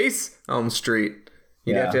on Space Elm Street.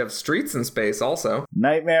 You'd have to have streets in space also.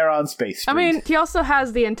 Nightmare on Space Street. I mean, he also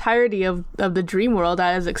has the entirety of the dream world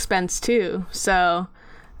at his expense too. So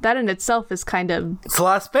that in itself is kind of... It's a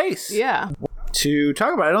lot of space. Yeah. to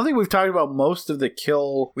talk about. I don't think we've talked about most of the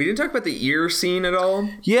kill. We didn't talk about the ear scene at all.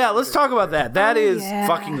 Yeah, let's talk about that. That is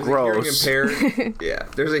fucking gross. Yeah,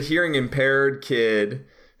 there's a hearing impaired kid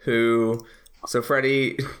who. So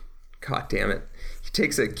Freddy, god damn it, he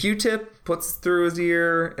takes a Q-tip, puts it through his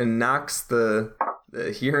ear, and knocks the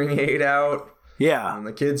hearing aid out. Yeah. And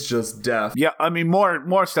the kid's just deaf. Yeah, I mean,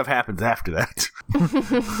 more stuff happens after that.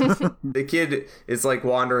 The kid is like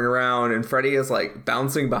wandering around, and Freddy is like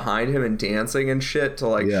bouncing behind him and dancing and shit to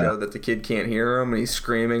like show that the kid can't hear him, and he's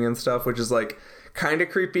screaming and stuff, which is like kind of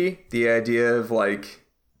creepy. The idea of like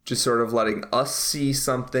just sort of letting us see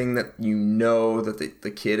something that you know that the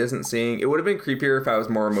kid isn't seeing. It would have been creepier if I was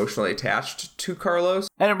more emotionally attached to Carlos.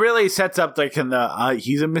 And it really sets up like in the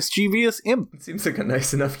he's a mischievous imp. It seems like a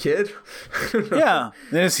nice enough kid. Yeah.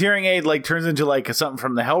 Then his hearing aid like turns into like something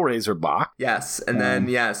from the Hellraiser box. Yes, and then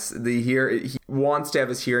he wants to have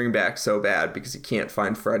his hearing back so bad because he can't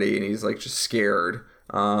find Freddy, and he's like just scared,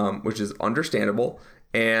 which is understandable.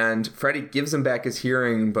 And Freddy gives him back his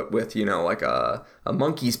hearing, but with, you know, like a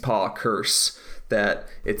monkey's paw curse that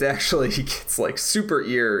it's actually, he gets like super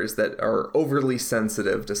ears that are overly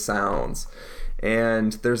sensitive to sounds.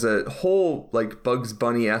 And there's a whole like Bugs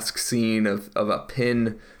Bunny-esque scene of a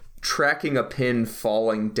pin tracking a pin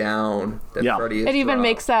falling down that Freddy has It even dropped.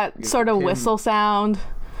 makes that sort of whistle sound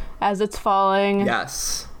as it's falling.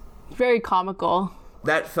 Yes. Very comical.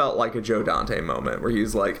 That felt like a Joe Dante moment where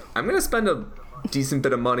he's like, I'm going to spend a decent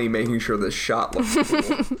bit of money making sure this shot looks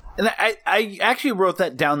cool. And I actually wrote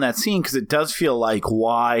that down, that scene, because it does feel like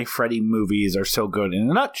why Freddy movies are so good. In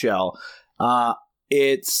a nutshell,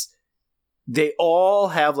 they all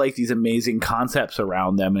have like these amazing concepts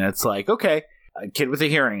around them, and it's like, okay, a kid with a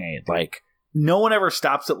hearing aid, like no one ever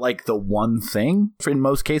stops at like the one thing in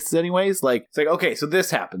most cases anyways. Like it's like, okay, so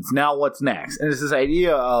this happens, now what's next? And it's this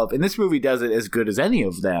idea of, and this movie does it as good as any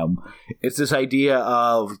of them, it's this idea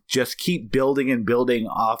of just keep building and building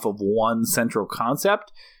off of one central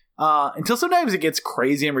concept until sometimes it gets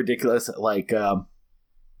crazy and ridiculous, like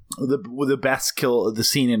the best kill, the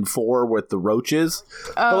scene in 4 with the roaches.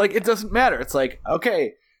 But like it doesn't matter, it's like,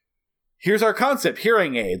 okay, here's our concept,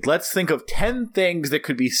 hearing aid. Let's think of 10 things that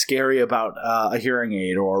could be scary about a hearing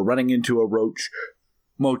aid, or running into a roach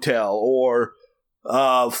motel, or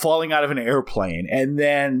falling out of an airplane. And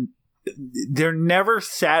then they're never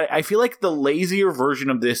I feel like the lazier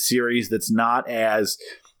version of this series that's not as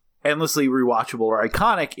endlessly rewatchable or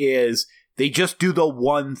iconic is they just do the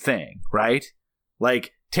one thing, right?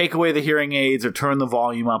 Like, take away the hearing aids or turn the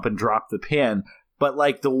volume up and drop the pin. But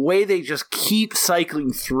like the way they just keep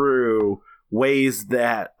cycling through ways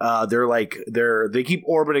that they keep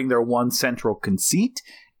orbiting their one central conceit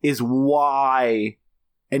is why,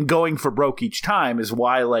 and going for broke each time is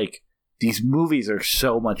why like these movies are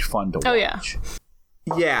so much fun to watch. Oh yeah.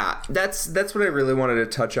 Yeah, that's what I really wanted to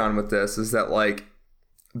touch on with this, is that like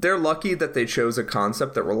they're lucky that they chose a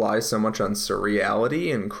concept that relies so much on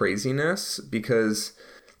surreality and craziness, because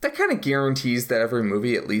that kind of guarantees that every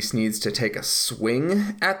movie at least needs to take a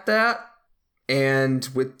swing at that. And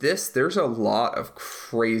with this, there's a lot of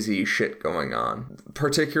crazy shit going on.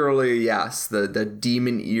 Particularly, yes, the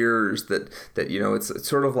demon ears that you know, it's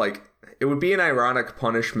sort of like, it would be an ironic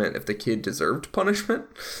punishment if the kid deserved punishment.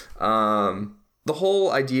 The whole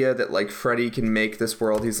idea that like Freddy can make this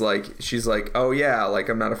world, she's like, oh yeah, like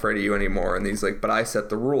I'm not afraid of you anymore, and he's like, but I set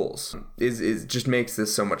the rules, is just makes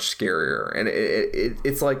this so much scarier. And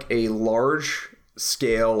it's like a large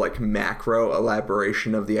scale, like macro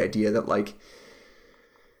elaboration of the idea that like,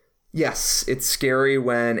 yes, it's scary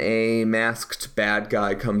when a masked bad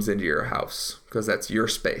guy comes into your house, because that's your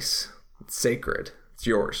space, it's sacred, it's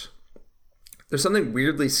yours. There's something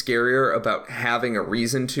weirdly scarier about having a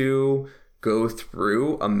reason to go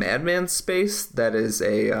through a madman's space that is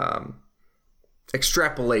a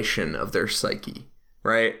extrapolation of their psyche,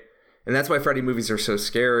 right? And that's why Freddy movies are so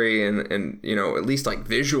scary and you know, at least like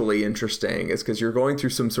visually interesting, is because you're going through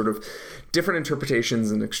some sort of different interpretations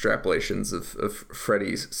and extrapolations of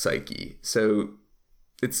Freddy's psyche. So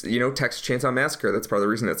it's, you know, Texas Chainsaw Massacre, that's part of the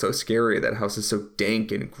reason it's so scary. That house is so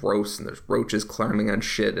dank and gross, and there's roaches climbing on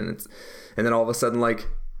shit, and then all of a sudden, like,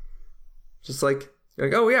 just like, you're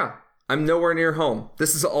like, oh yeah, I'm nowhere near home.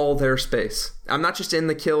 This is all their space. I'm not just in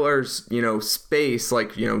the killer's, you know, space,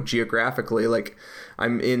 like, you know, geographically, like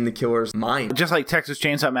I'm in the killer's mind. Just like Texas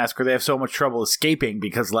Chainsaw Massacre, they have so much trouble escaping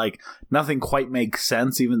because like nothing quite makes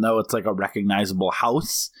sense, even though it's like a recognizable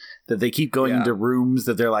house, that they keep going into rooms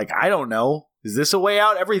that they're like, I don't know. Is this a way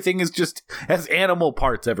out? Everything is just has animal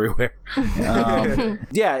parts everywhere.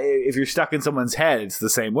 Yeah, if you're stuck in someone's head, it's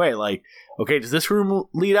the same way. Like, okay, does this room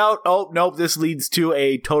lead out? Oh, nope, this leads to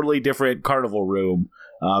a totally different carnival room.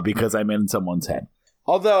 because I'm in someone's head.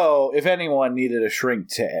 Although, if anyone needed a shrink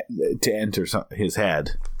to enter his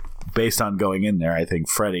head, based on going in there, I think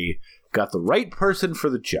Freddy got the right person for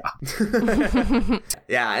the job.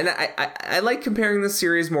 Yeah, and I like comparing this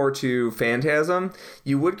series more to Phantasm.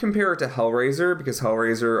 You would compare it to Hellraiser, because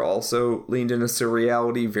Hellraiser also leaned into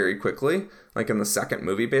surreality very quickly, like in the second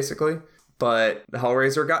movie, basically. But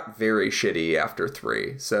Hellraiser got very shitty after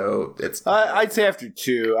 3, so it's... I'd say after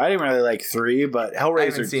 2. I didn't really like 3, but Hellraiser... I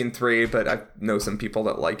haven't seen 3, but I know some people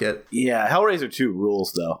that like it. Yeah, Hellraiser 2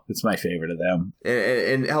 rules, though. It's my favorite of them.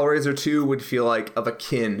 And Hellraiser 2 would feel like of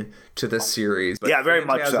akin to this series. But yeah, very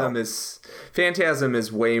much so. Phantasm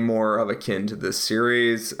is way more of akin to this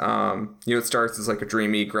series. It starts as like a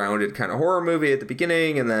dreamy, grounded kind of horror movie at the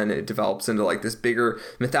beginning, and then it develops into like this bigger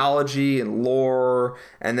mythology and lore,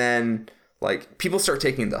 and then... like, people start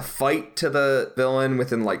taking the fight to the villain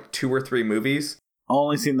within, like, 2 or 3 movies.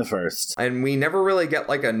 Only seen the first. And we never really get,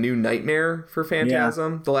 like, a new nightmare for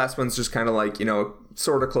Phantasm. Yeah. The last one's just kind of, like,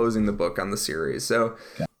 sort of closing the book on the series. So,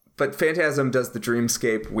 okay. But Phantasm does the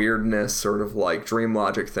dreamscape weirdness sort of, like, dream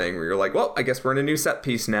logic thing where you're like, well, I guess we're in a new set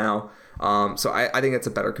piece now. So I think it's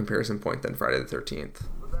a better comparison point than Friday the 13th.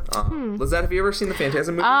 Lizette, have you ever seen the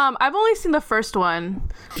Phantasm movies? I've only seen the first one.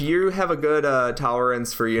 If you have a good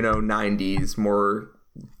tolerance for 90s, more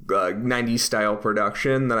 90s style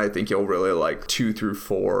production, then I think you'll really like 2 through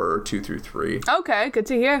 4 or 2 through 3. Okay, good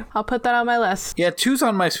to hear. I'll put that on my list. Yeah, 2's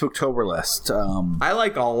on my Spooktober list. I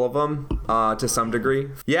like all of them to some degree.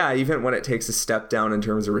 Yeah, even when it takes a step down in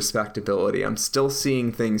terms of respectability, I'm still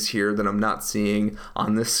seeing things here that I'm not seeing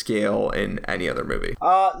on this scale in any other movie.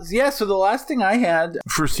 Yeah, so the last thing I had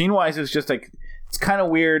for scene-wise is just like, it's kind of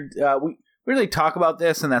weird. We really talk about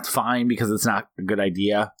this, and that's fine because it's not a good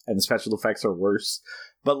idea, and the special effects are worse.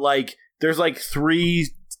 But, like, there's, like, 3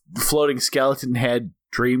 floating skeleton head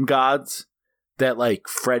dream gods that, like,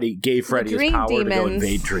 gave Freddy his power to go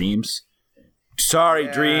invade dreams. Sorry,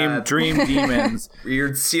 yeah. Dream demons.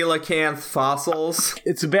 Weird coelacanth fossils.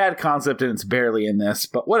 It's a bad concept, and it's barely in this,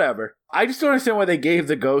 but whatever. I just don't understand why they gave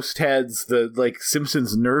the ghost heads the, like,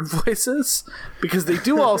 Simpsons nerd voices, because they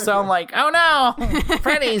do all sound like, oh no,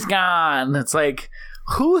 Freddy's gone. It's like...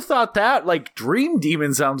 who thought that? Like, Dream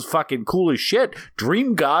Demon sounds fucking cool as shit.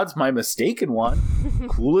 Dream God's my mistaken one.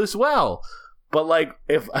 Cool as well. But, like,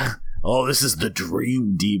 if... oh, this is the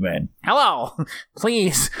Dream Demon. Hello!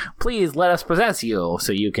 Please let us possess you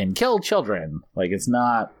so you can kill children. Like, it's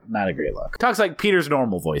not a great look. Talks like Peter's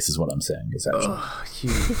normal voice is what I'm saying, essentially. Oh, you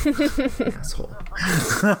asshole.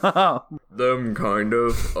 Them kind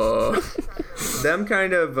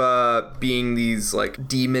of being these, like,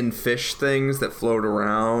 demon fish things that float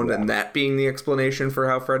around, and that being the explanation for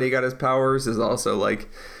how Freddy got his powers is also, like,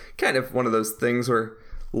 kind of one of those things where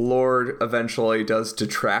Lord eventually does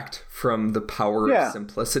detract from the power of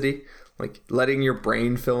simplicity. Like, letting your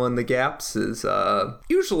brain fill in the gaps is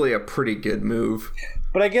usually a pretty good move.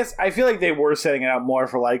 But I feel like they were setting it up more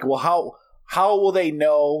for, like, well, how will they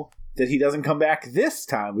know that he doesn't come back this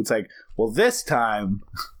time? It's like, well, this time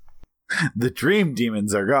the dream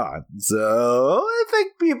demons are gone. So I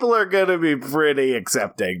think people are going to be pretty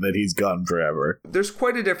accepting that he's gone forever. There's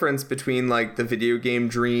quite a difference between, like, the video game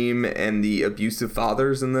dream and the abusive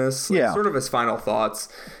fathers in this. Like, sort of as final thoughts.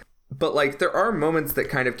 But, like, there are moments that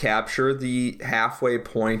kind of capture the halfway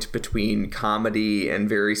point between comedy and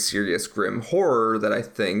very serious, grim horror that I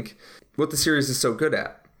think what the series is so good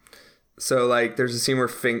at. So, like, there's a scene where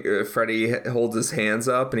Freddy holds his hands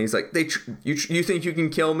up, and he's like, you think you can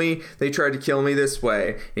kill me? They tried to kill me this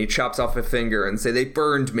way. And he chops off a finger and say, they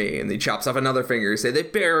burned me. And he chops off another finger and say, they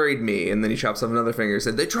buried me. And then he chops off another finger and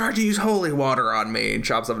said, they tried to use holy water on me. And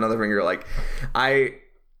chops off another finger. Like, I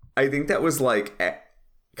think that was, like,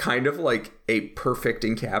 kind of like a perfect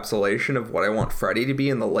encapsulation of what I want Freddy to be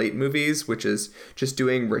in the late movies, which is just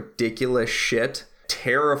doing ridiculous shit,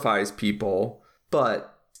 terrifies people, but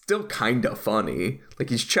still kind of funny. Like,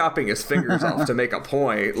 he's chopping his fingers off to make a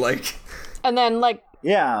point. Like, and then, like,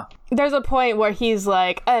 yeah, there's a point where he's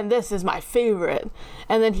like, and this is my favorite,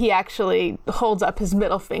 and then he actually holds up his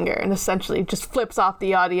middle finger and essentially just flips off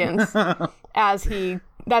the audience as he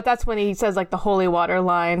that's when he says, like, the holy water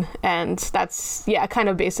line, and that's kind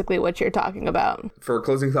of basically what you're talking about. For a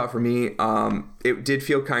closing thought for me, it did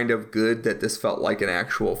feel kind of good that this felt like an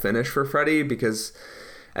actual finish for Freddy, because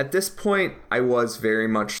at this point, I was very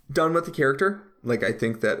much done with the character. Like, I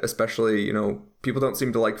think that especially, people don't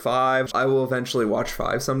seem to like 5. I will eventually watch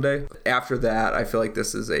 5 someday. After that, I feel like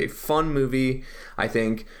this is a fun movie. I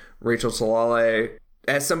think Rachel Talalay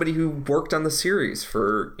as somebody who worked on the series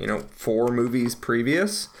for, 4 movies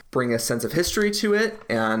previous, bring a sense of history to it.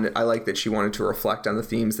 And I like that she wanted to reflect on the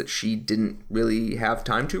themes that she didn't really have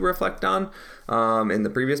time to reflect on in the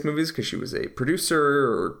previous movies, because she was a producer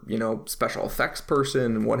or, special effects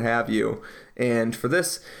person and what have you. And for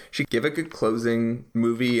this, she gave a good closing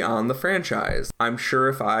movie on the franchise. I'm sure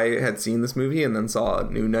if I had seen this movie and then saw a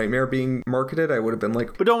New Nightmare being marketed, I would have been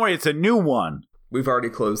like, but don't worry, it's a new one. We've already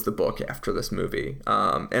closed the book after this movie.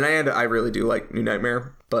 And I really do like New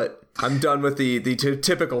Nightmare, but I'm done with the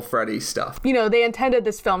typical Freddy stuff. They intended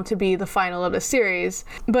this film to be the final of the series,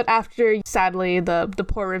 but after, sadly, the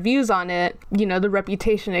poor reviews on it, the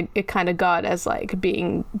reputation it kind of got as, like,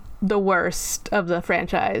 being the worst of the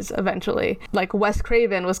franchise eventually. Like, Wes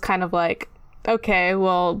Craven was kind of like, okay,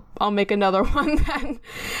 well, I'll make another one then.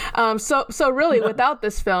 So really, without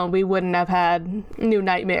this film, we wouldn't have had New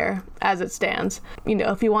Nightmare as it stands.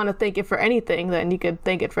 If you want to thank it for anything, then you could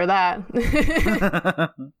thank it for that.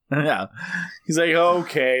 Yeah. He's like,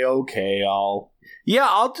 okay,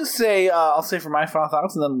 I'll just say, I'll say for my final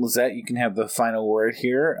thoughts, and then Lizette, you can have the final word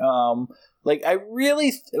here. I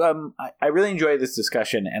really enjoy this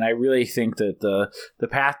discussion, and I really think that the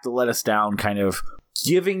path to let us down kind of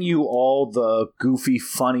giving you all the goofy,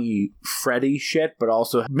 funny Freddy shit, but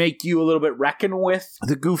also make you a little bit reckon with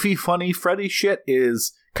the goofy, funny Freddy shit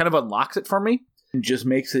is kind of unlocks it for me. It just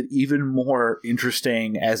makes it even more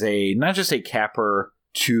interesting as not just a capper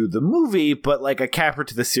to the movie, but like a capper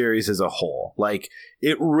to the series as a whole. Like,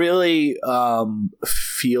 it really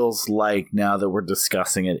feels like, now that we're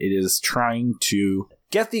discussing it, it is trying to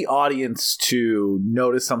get the audience to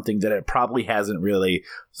notice something that it probably hasn't really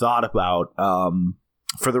thought about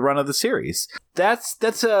for the run of the series.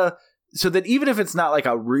 So that even if it's not like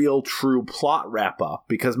a real true plot wrap up,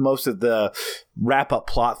 because most of the wrap up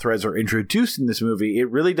plot threads are introduced in this movie,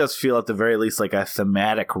 it really does feel at the very least like a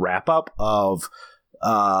thematic wrap up of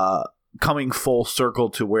coming full circle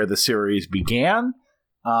to where the series began,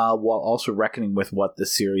 while also reckoning with what the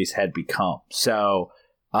series had become. So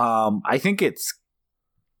I think it's,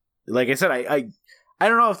 like I said, I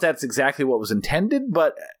don't know if that's exactly what was intended,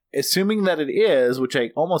 but assuming that it is, which I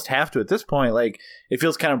almost have to at this point, like, it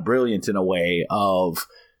feels kind of brilliant in a way of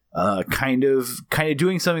kind of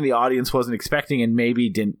doing something the audience wasn't expecting and maybe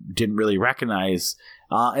didn't really recognize,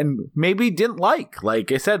 and maybe didn't like.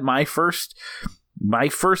 Like I said, my first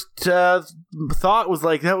thought was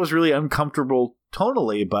like, that was really uncomfortable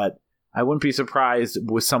tonally, but I wouldn't be surprised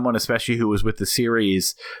with someone, especially who was with the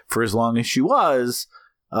series for as long as she was,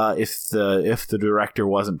 if the director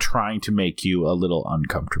wasn't trying to make you a little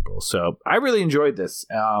uncomfortable. So I really enjoyed this,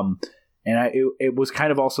 and it was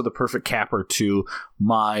kind of also the perfect capper to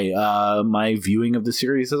my my viewing of the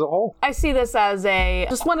series as a whole. I see this as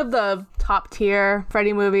just one of the top tier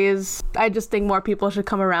Freddy movies. I just think more people should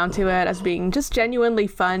come around to it as being just genuinely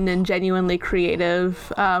fun and genuinely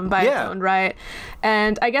creative by its own right.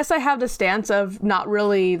 And I guess I have the stance of not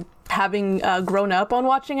really having grown up on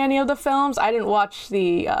watching any of the films. I didn't watch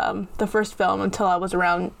the first film until I was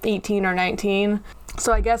around 18 or 19.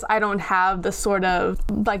 So I guess I don't have the sort of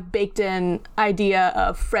like baked in idea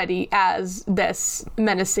of Freddy as this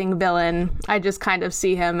menacing villain. I just kind of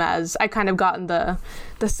see him as, I kind of gotten the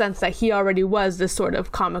sense that he already was this sort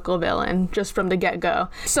of comical villain just from the get-go.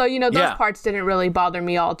 So, those parts didn't really bother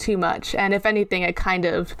me all too much. And if anything, it kind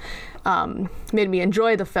of made me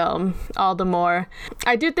enjoy the film all the more.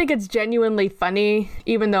 I do think it's genuinely funny,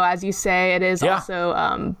 even though, as you say, it is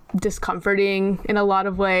also discomforting in a lot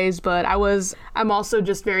of ways. But I'm also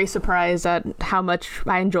just very surprised at how much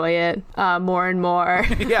I enjoy it more and more.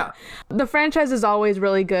 Yeah. The franchise is always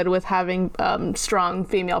really good with having strong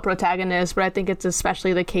female protagonists, but I think it's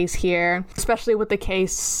especially the case here, especially with the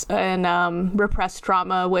case in repressed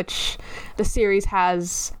trauma, which the series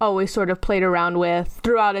has always sort of played around with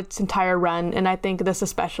throughout its entire run. And I think this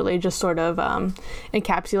especially just sort of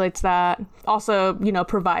encapsulates that. Also,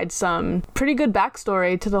 provides some pretty good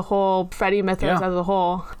backstory to the whole Freddy mythos as a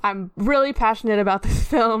whole. I'm really passionate about this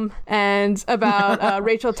film and about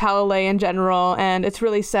Rachel Talalay in general. And it's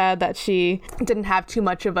really sad that she didn't have too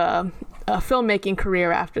much of a filmmaking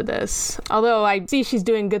career after this. Although I see she's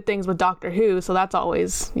doing good things with Doctor Who, so that's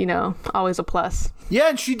always, always a plus. Yeah,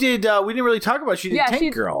 and she did, we didn't really talk about, she did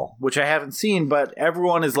Tank Girl, which I haven't seen, but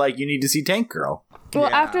everyone is like, you need to see Tank Girl. Well,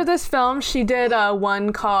 after this film, she did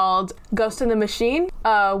one called Ghost in the Machine,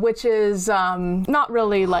 which is not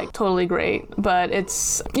really like totally great, but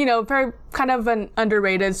it's, you know, very kind of an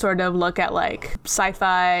underrated sort of look at like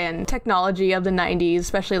sci-fi and technology of the 90s,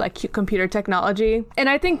 especially like computer technology. And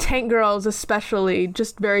I think Tank Girl is especially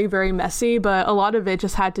just very, very messy, but a lot of it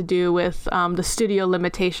just had to do with the studio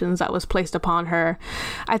limitations that was placed upon her.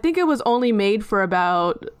 I think it was only made for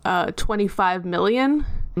about 25 million.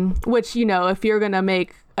 Which, you know, if you're going to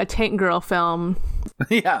make a Tank Girl film,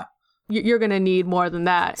 yeah, you're going to need more than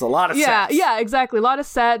that. It's a lot of sets. Yeah, exactly. A lot of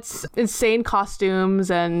sets, insane costumes,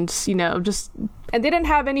 and, you know, just... And they didn't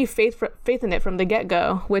have any faith in it from the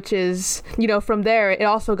get-go, which is, you know, from there, it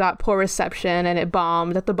also got poor reception and it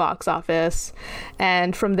bombed at the box office.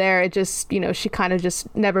 And from there, it just, you know, she kind of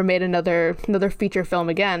just never made another feature film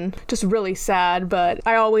again. Just really sad. But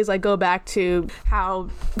I always like go back to how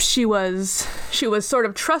she was sort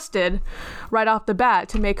of trusted right off the bat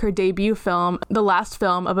to make her debut film, the last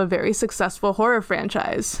film of a very successful horror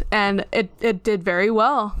franchise. And it did very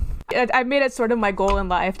well. I made it sort of my goal in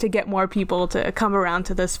life to get more people to come around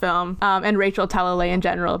to this film, and Rachel Talalay in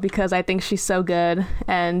general, because I think she's so good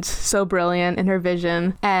and so brilliant in her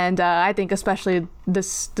vision. And I think especially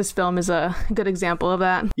this film is a good example of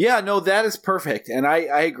that. Yeah, no, that is perfect. And I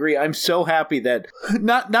agree. I'm so happy that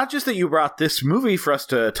not just that you brought this movie for us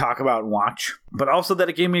to talk about and watch, but also that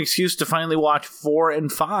it gave me an excuse to finally watch 4 and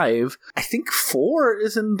 5. I think 4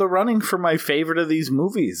 is in the running for my favorite of these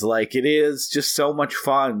movies. Like, it is just so much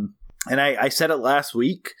fun. And I said it last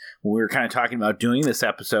week when we were kind of talking about doing this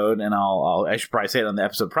episode, and I should probably say it on the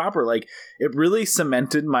episode proper. Like, it really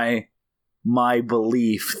cemented my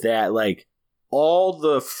belief that like all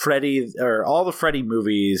the Freddy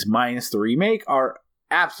movies minus the remake are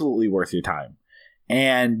absolutely worth your time.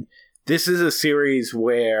 And this is a series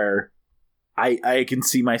where I can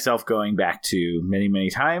see myself going back to many,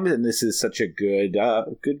 many times, and this is such a good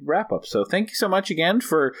wrap up. So thank you so much again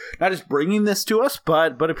for not just bringing this to us,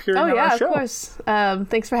 but appearing on our show. Oh yeah, of course.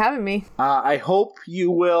 Thanks for having me. I hope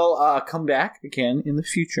you will come back again in the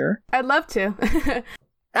future. I'd love to.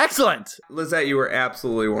 Excellent. Lizette, you were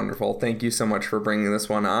absolutely wonderful. Thank you so much for bringing this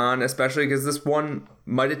one on, especially because this one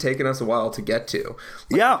might have taken us a while to get to.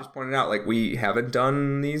 Like yeah. You just pointed out, like, we haven't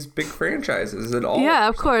done these big franchises at all. Yeah,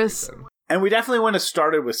 of course. And we definitely wouldn't have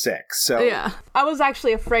started with 6. So yeah, I was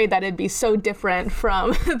actually afraid that it'd be so different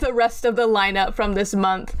from the rest of the lineup from this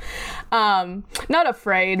month. Not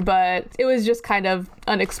afraid, but it was just kind of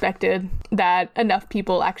unexpected that enough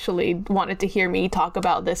people actually wanted to hear me talk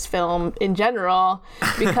about this film in general.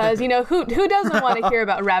 Because, you know, who doesn't want to hear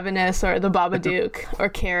about Ravenous or The Babadook or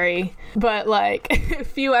Carrie? But, like,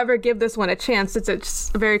 if you ever give this one a chance, it's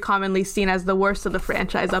very commonly seen as the worst of the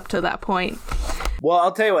franchise up to that point. Well,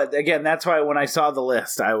 I'll tell you what, again, that's why when I saw the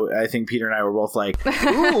list, I think Peter and I were both like,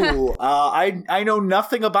 ooh, I know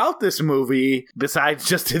nothing about this movie besides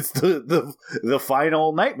just it's the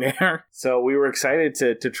final nightmare. So we were excited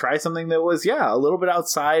to try something that was, a little bit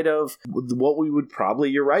outside of what we would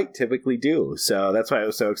probably, you're right, typically do. So that's why I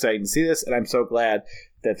was so excited to see this, and I'm so glad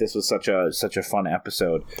that this was such a fun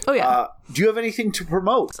episode. Oh yeah. Do you have anything to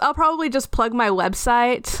promote? I'll probably just plug my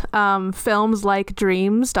website,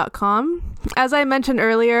 filmslikedreams.com. As I mentioned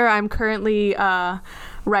earlier, I'm currently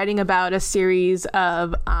writing about a series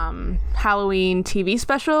of Halloween TV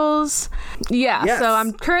specials. Yeah, yes. So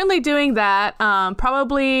I'm currently doing that.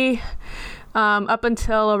 Probably up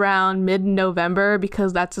until around mid-November,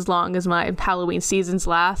 because that's as long as my Halloween seasons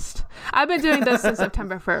last. I've been doing this since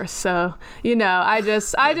September 1st, so, you know, I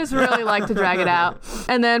just really like to drag it out.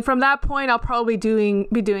 And then from that point, I'll probably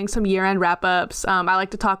be doing some year-end wrap-ups. I like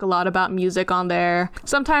to talk a lot about music on there.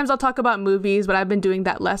 Sometimes I'll talk about movies, but I've been doing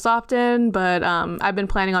that less often, but I've been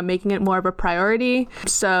planning on making it more of a priority.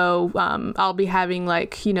 So I'll be having,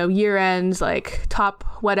 like, you know, year-ends, like, top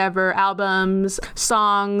whatever albums,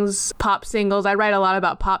 songs, pop singles. I write a lot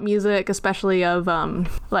about pop music, especially of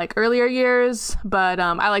like earlier years, but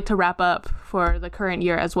I like to wrap up for the current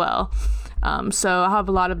year as well. So I'll have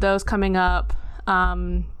a lot of those coming up.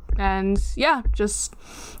 And yeah, just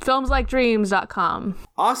filmslikedreams.com.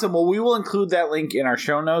 Awesome. Well, we will include that link in our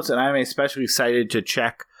show notes, and I'm especially excited to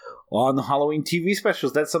check on the Halloween TV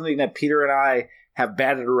specials. That's something that Peter and I have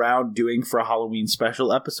batted around doing for a Halloween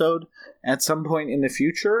special episode at some point in the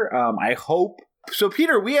future. I hope. So,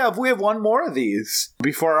 Peter, we have one more of these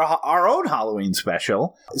before our own Halloween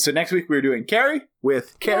special. So next week we're doing Carrie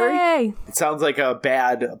with Carrie. Yay! It sounds like a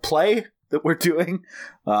bad play that we're doing.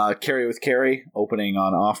 Carrie with Carrie, opening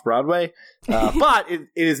on Off-Broadway. But it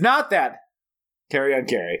is not that. Carrie on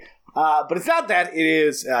Carrie. But it's not that. It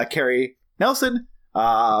is Carrie Nelson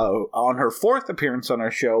on her 4th appearance on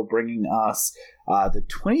our show, bringing us the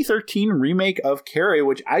 2013 remake of Carrie,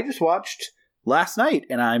 which I just watched last night,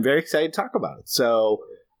 and I'm very excited to talk about it. So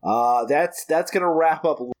that's going to wrap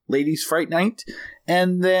up Ladies Fright Night.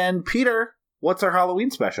 And then, Peter, what's our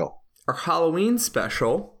Halloween special? Our Halloween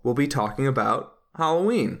special, we'll be talking about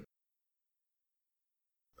Halloween.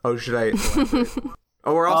 Oh, should I?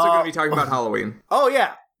 Oh, we're also going to be talking about Halloween. Oh,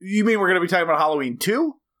 yeah. You mean we're going to be talking about Halloween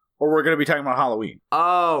 2? Or we're going to be talking about Halloween?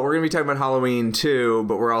 Oh, we're going to be talking about Halloween 2,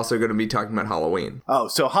 but we're also going to be talking about Halloween. Oh,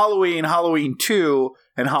 so Halloween, Halloween 2,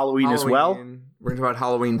 and Halloween as well? We're going to talk about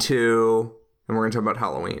Halloween 2, and we're going to talk about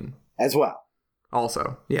Halloween. As well.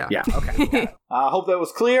 Also, yeah. Yeah, okay. I hope that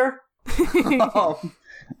was clear.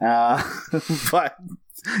 But,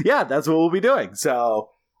 yeah, that's what we'll be doing.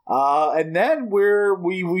 So, and then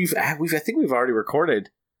I think we've already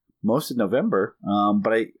recorded most of November,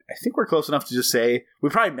 but I think we're close enough to just say we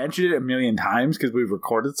probably mentioned it a million times because we've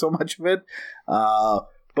recorded so much of it.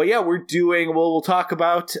 But yeah, we'll talk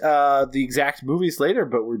about the exact movies later,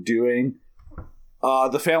 but we're doing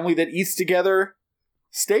The Family That Eats Together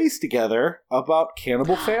Stays Together, about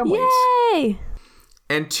cannibal families. Yay!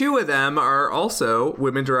 And 2 of them are also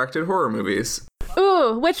women-directed horror movies.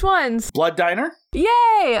 Ooh, which ones? Blood Diner.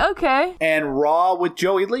 Yay! Okay. And Raw with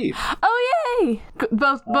Joey Lee. Oh, yay!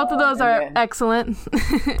 Both of those are excellent.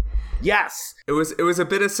 Yes. It was a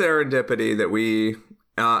bit of serendipity that we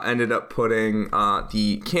ended up putting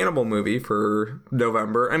the Cannibal movie for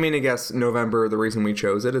November. I mean, I guess November, the reason we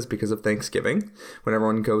chose it is because of Thanksgiving, when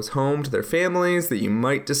everyone goes home to their families that you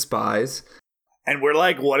might despise. And we're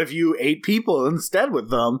like, what if you ate people instead with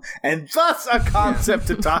them? And thus a concept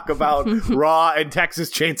to talk about Raw and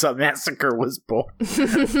Texas Chainsaw Massacre was born.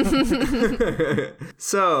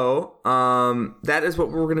 So, that is what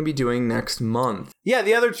we're going to be doing next month. Yeah,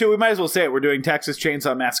 the other 2, we might as well say it. We're doing Texas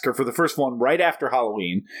Chainsaw Massacre for the first one right after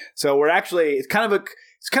Halloween. So we're actually, it's kind of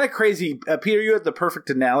crazy. Peter, you had the perfect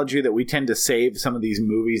analogy that we tend to save some of these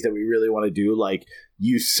movies that we really want to do. Like,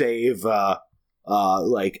 you save,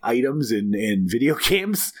 like items in video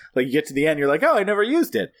games. Like, you get to the end, you're like, oh, I never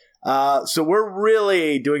used it. So we're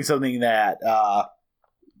really doing something that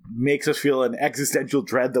makes us feel an existential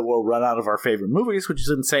dread that we'll run out of our favorite movies, which is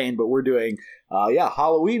insane. But we're doing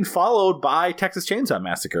Halloween followed by Texas Chainsaw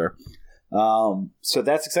Massacre. So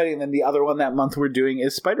that's exciting. And then the other one that month we're doing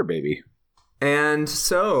is Spider Baby. And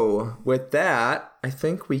so with that, I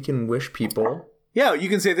think we can wish people, you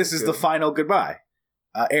can say this is the final goodbye.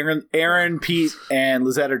 Aaron, Pete, and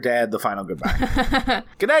Lizette are dead. The final goodbye.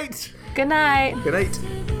 Good night. Good night. Good night.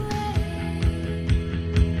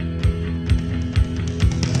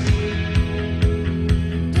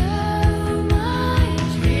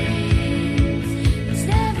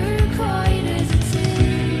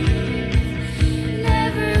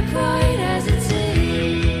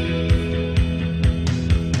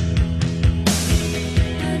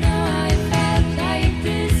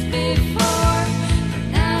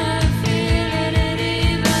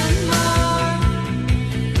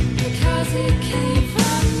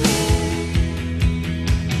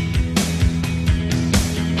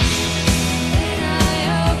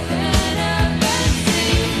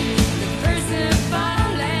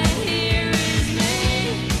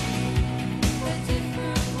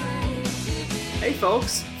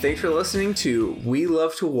 Folks, thanks for listening to We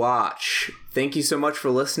Love to Watch. Thank you so much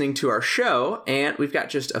for listening to our show, and we've got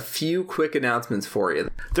just a few quick announcements for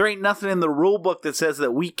you. There ain't nothing in the rule book that says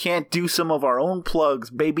that we can't do some of our own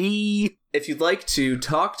plugs, baby. If you'd like to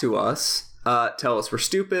talk to us, tell us we're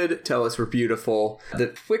stupid, tell us we're beautiful.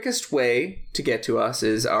 The quickest way to get to us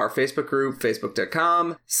is our Facebook group,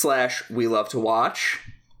 facebook.com/We Love to Watch.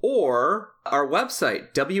 Or our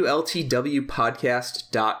website,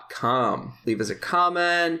 WLTWpodcast.com. Leave us a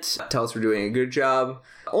comment. Tell us we're doing a good job.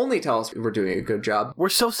 Only tell us we're doing a good job. We're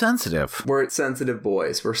so sensitive. We're sensitive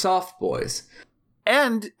boys. We're soft boys.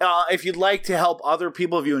 And if you'd like to help other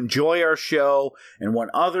people, if you enjoy our show and want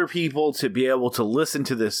other people to be able to listen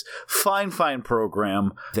to this fine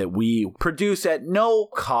program that we produce at no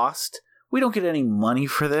cost, we don't get any money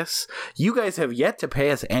for this. You guys have yet to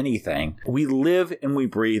pay us anything. We live and we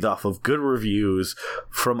breathe off of good reviews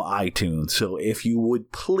from iTunes. So if you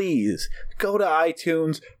would please go to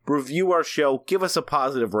iTunes, review our show, give us a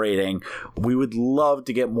positive rating. We would love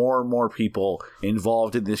to get more and more people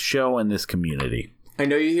involved in this show and this community. I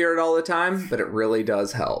know you hear it all the time, but it really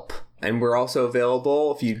does help. And we're also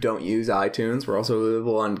available, if you don't use iTunes, we're also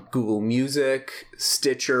available on Google Music,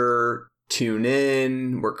 Stitcher, Tune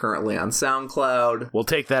in. We're currently on SoundCloud. We'll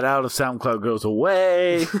take that out if SoundCloud goes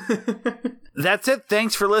away. That's it.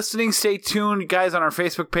 Thanks for listening. Stay tuned, guys, on our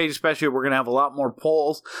Facebook page especially. We're going to have a lot more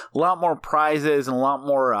polls, a lot more prizes, and a lot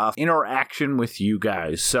more interaction with you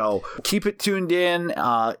guys. So keep it tuned in.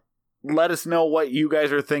 Let us know what you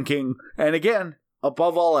guys are thinking. And again,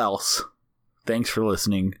 above all else, thanks for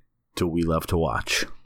listening to We Love to Watch.